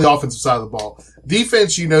especially on the offensive side of the ball.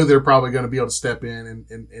 Defense, they're probably going to be able to step in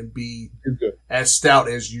and be as stout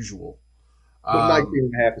as usual. But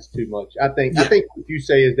 19.5 is too much. I think what you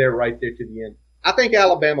say is they're right there to the end. I think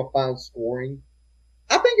Alabama finds scoring.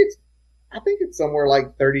 I think it's somewhere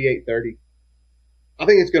like 38-30. I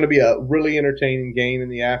think it's going to be a really entertaining game in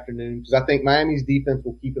the afternoon because I think Miami's defense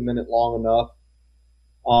will keep them in it long enough.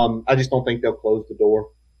 I just don't think they'll close the door.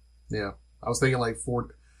 Yeah. I was thinking like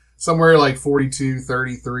somewhere like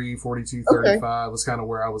 42-33, 42-35 was kind of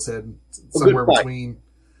where I was heading. Somewhere between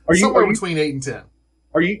 8 and 10.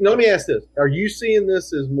 Let me ask this. Are you seeing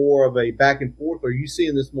this as more of a back and forth or are you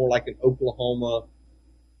seeing this more like an Oklahoma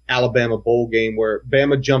Alabama bowl game where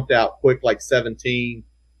Bama jumped out quick like 17,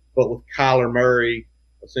 but with Kyler Murray,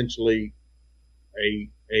 essentially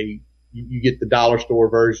you get the dollar store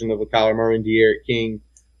version of a Kyler Murray and De'Aaron King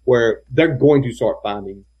where they're going to start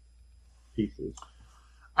finding pieces.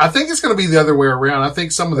 I think it's going to be the other way around. I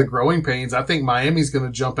think some of the growing pains, I think Miami's going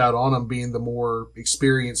to jump out on them being the more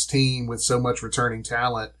experienced team with so much returning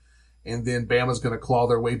talent. And then Bama's going to claw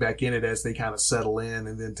their way back in it as they kind of settle in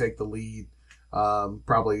and then take the lead,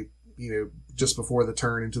 probably, just before the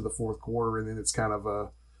turn into the fourth quarter. And then it's kind of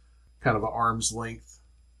a arm's length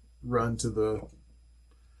run to the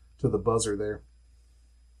buzzer there.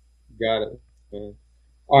 Got it. Yeah.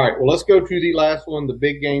 All right. Well, let's go to the last one, the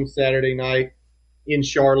big game Saturday night in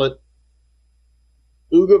Charlotte.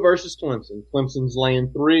 Uga versus Clemson. Clemson's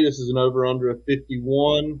laying 3. This is an over-under of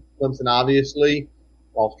 51. Clemson obviously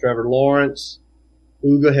lost Trevor Lawrence.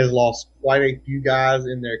 Uga has lost quite a few guys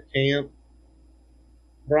in their camp.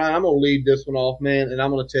 Brian, I'm going to lead this one off, man, and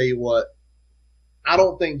I'm going to tell you what. I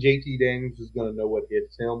don't think JT Daniels is going to know what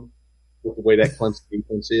hits him with the way that Clemson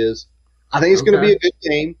defense is. I think it's going to be a good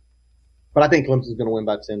game, but I think Clemson's going to win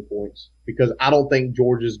by 10 points because I don't think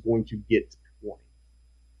Georgia's going to get to 20.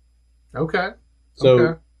 Okay.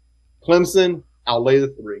 So, Clemson, I'll lay the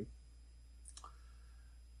 3.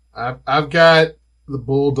 I've got the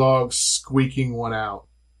Bulldogs squeaking one out.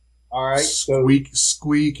 All right.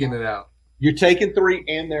 Squeaking it out. You're taking 3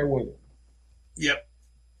 and they're winning. Yep.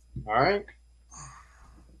 All right.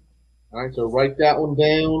 All right, so write that one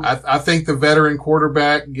down. I think the veteran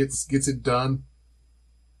quarterback gets it done,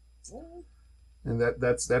 and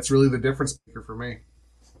that's really the difference maker for me.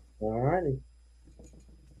 All righty.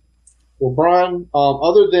 Well, Brian,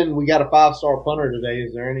 other than we got a 5-star punter today,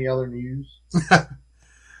 is there any other news?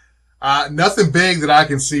 Nothing big that I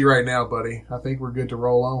can see right now, buddy. I think we're good to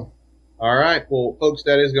roll on. All right. Well, folks,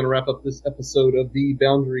 that is going to wrap up this episode of the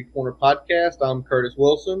Boundary Corner podcast. I'm Curtis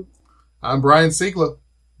Wilson. I'm Brian Siegler.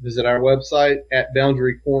 Visit our website at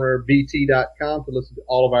boundarycornerbt.com to listen to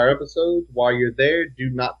all of our episodes. While you're there, do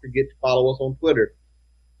not forget to follow us on Twitter,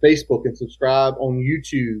 Facebook, and subscribe on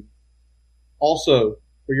YouTube. Also,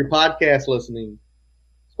 for your podcast listening,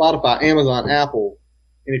 Spotify, Amazon, Apple.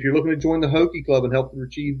 And if you're looking to join the Hokie Club and help to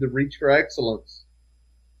achieve the Reach for Excellence,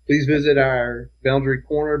 please visit our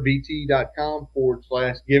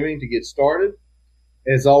boundarycornerbt.com/giving to get started.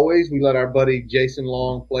 As always, we let our buddy Jason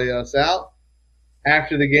Long play us out.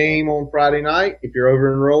 After the game on Friday night, if you're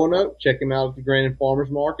over in Roanoke, check him out at the Grandin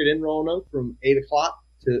Farmers Market in Roanoke from 8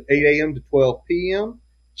 a.m. to 12 p.m.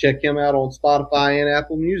 Check him out on Spotify and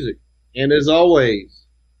Apple Music. And as always,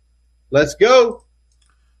 let's go!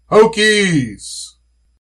 Hokies!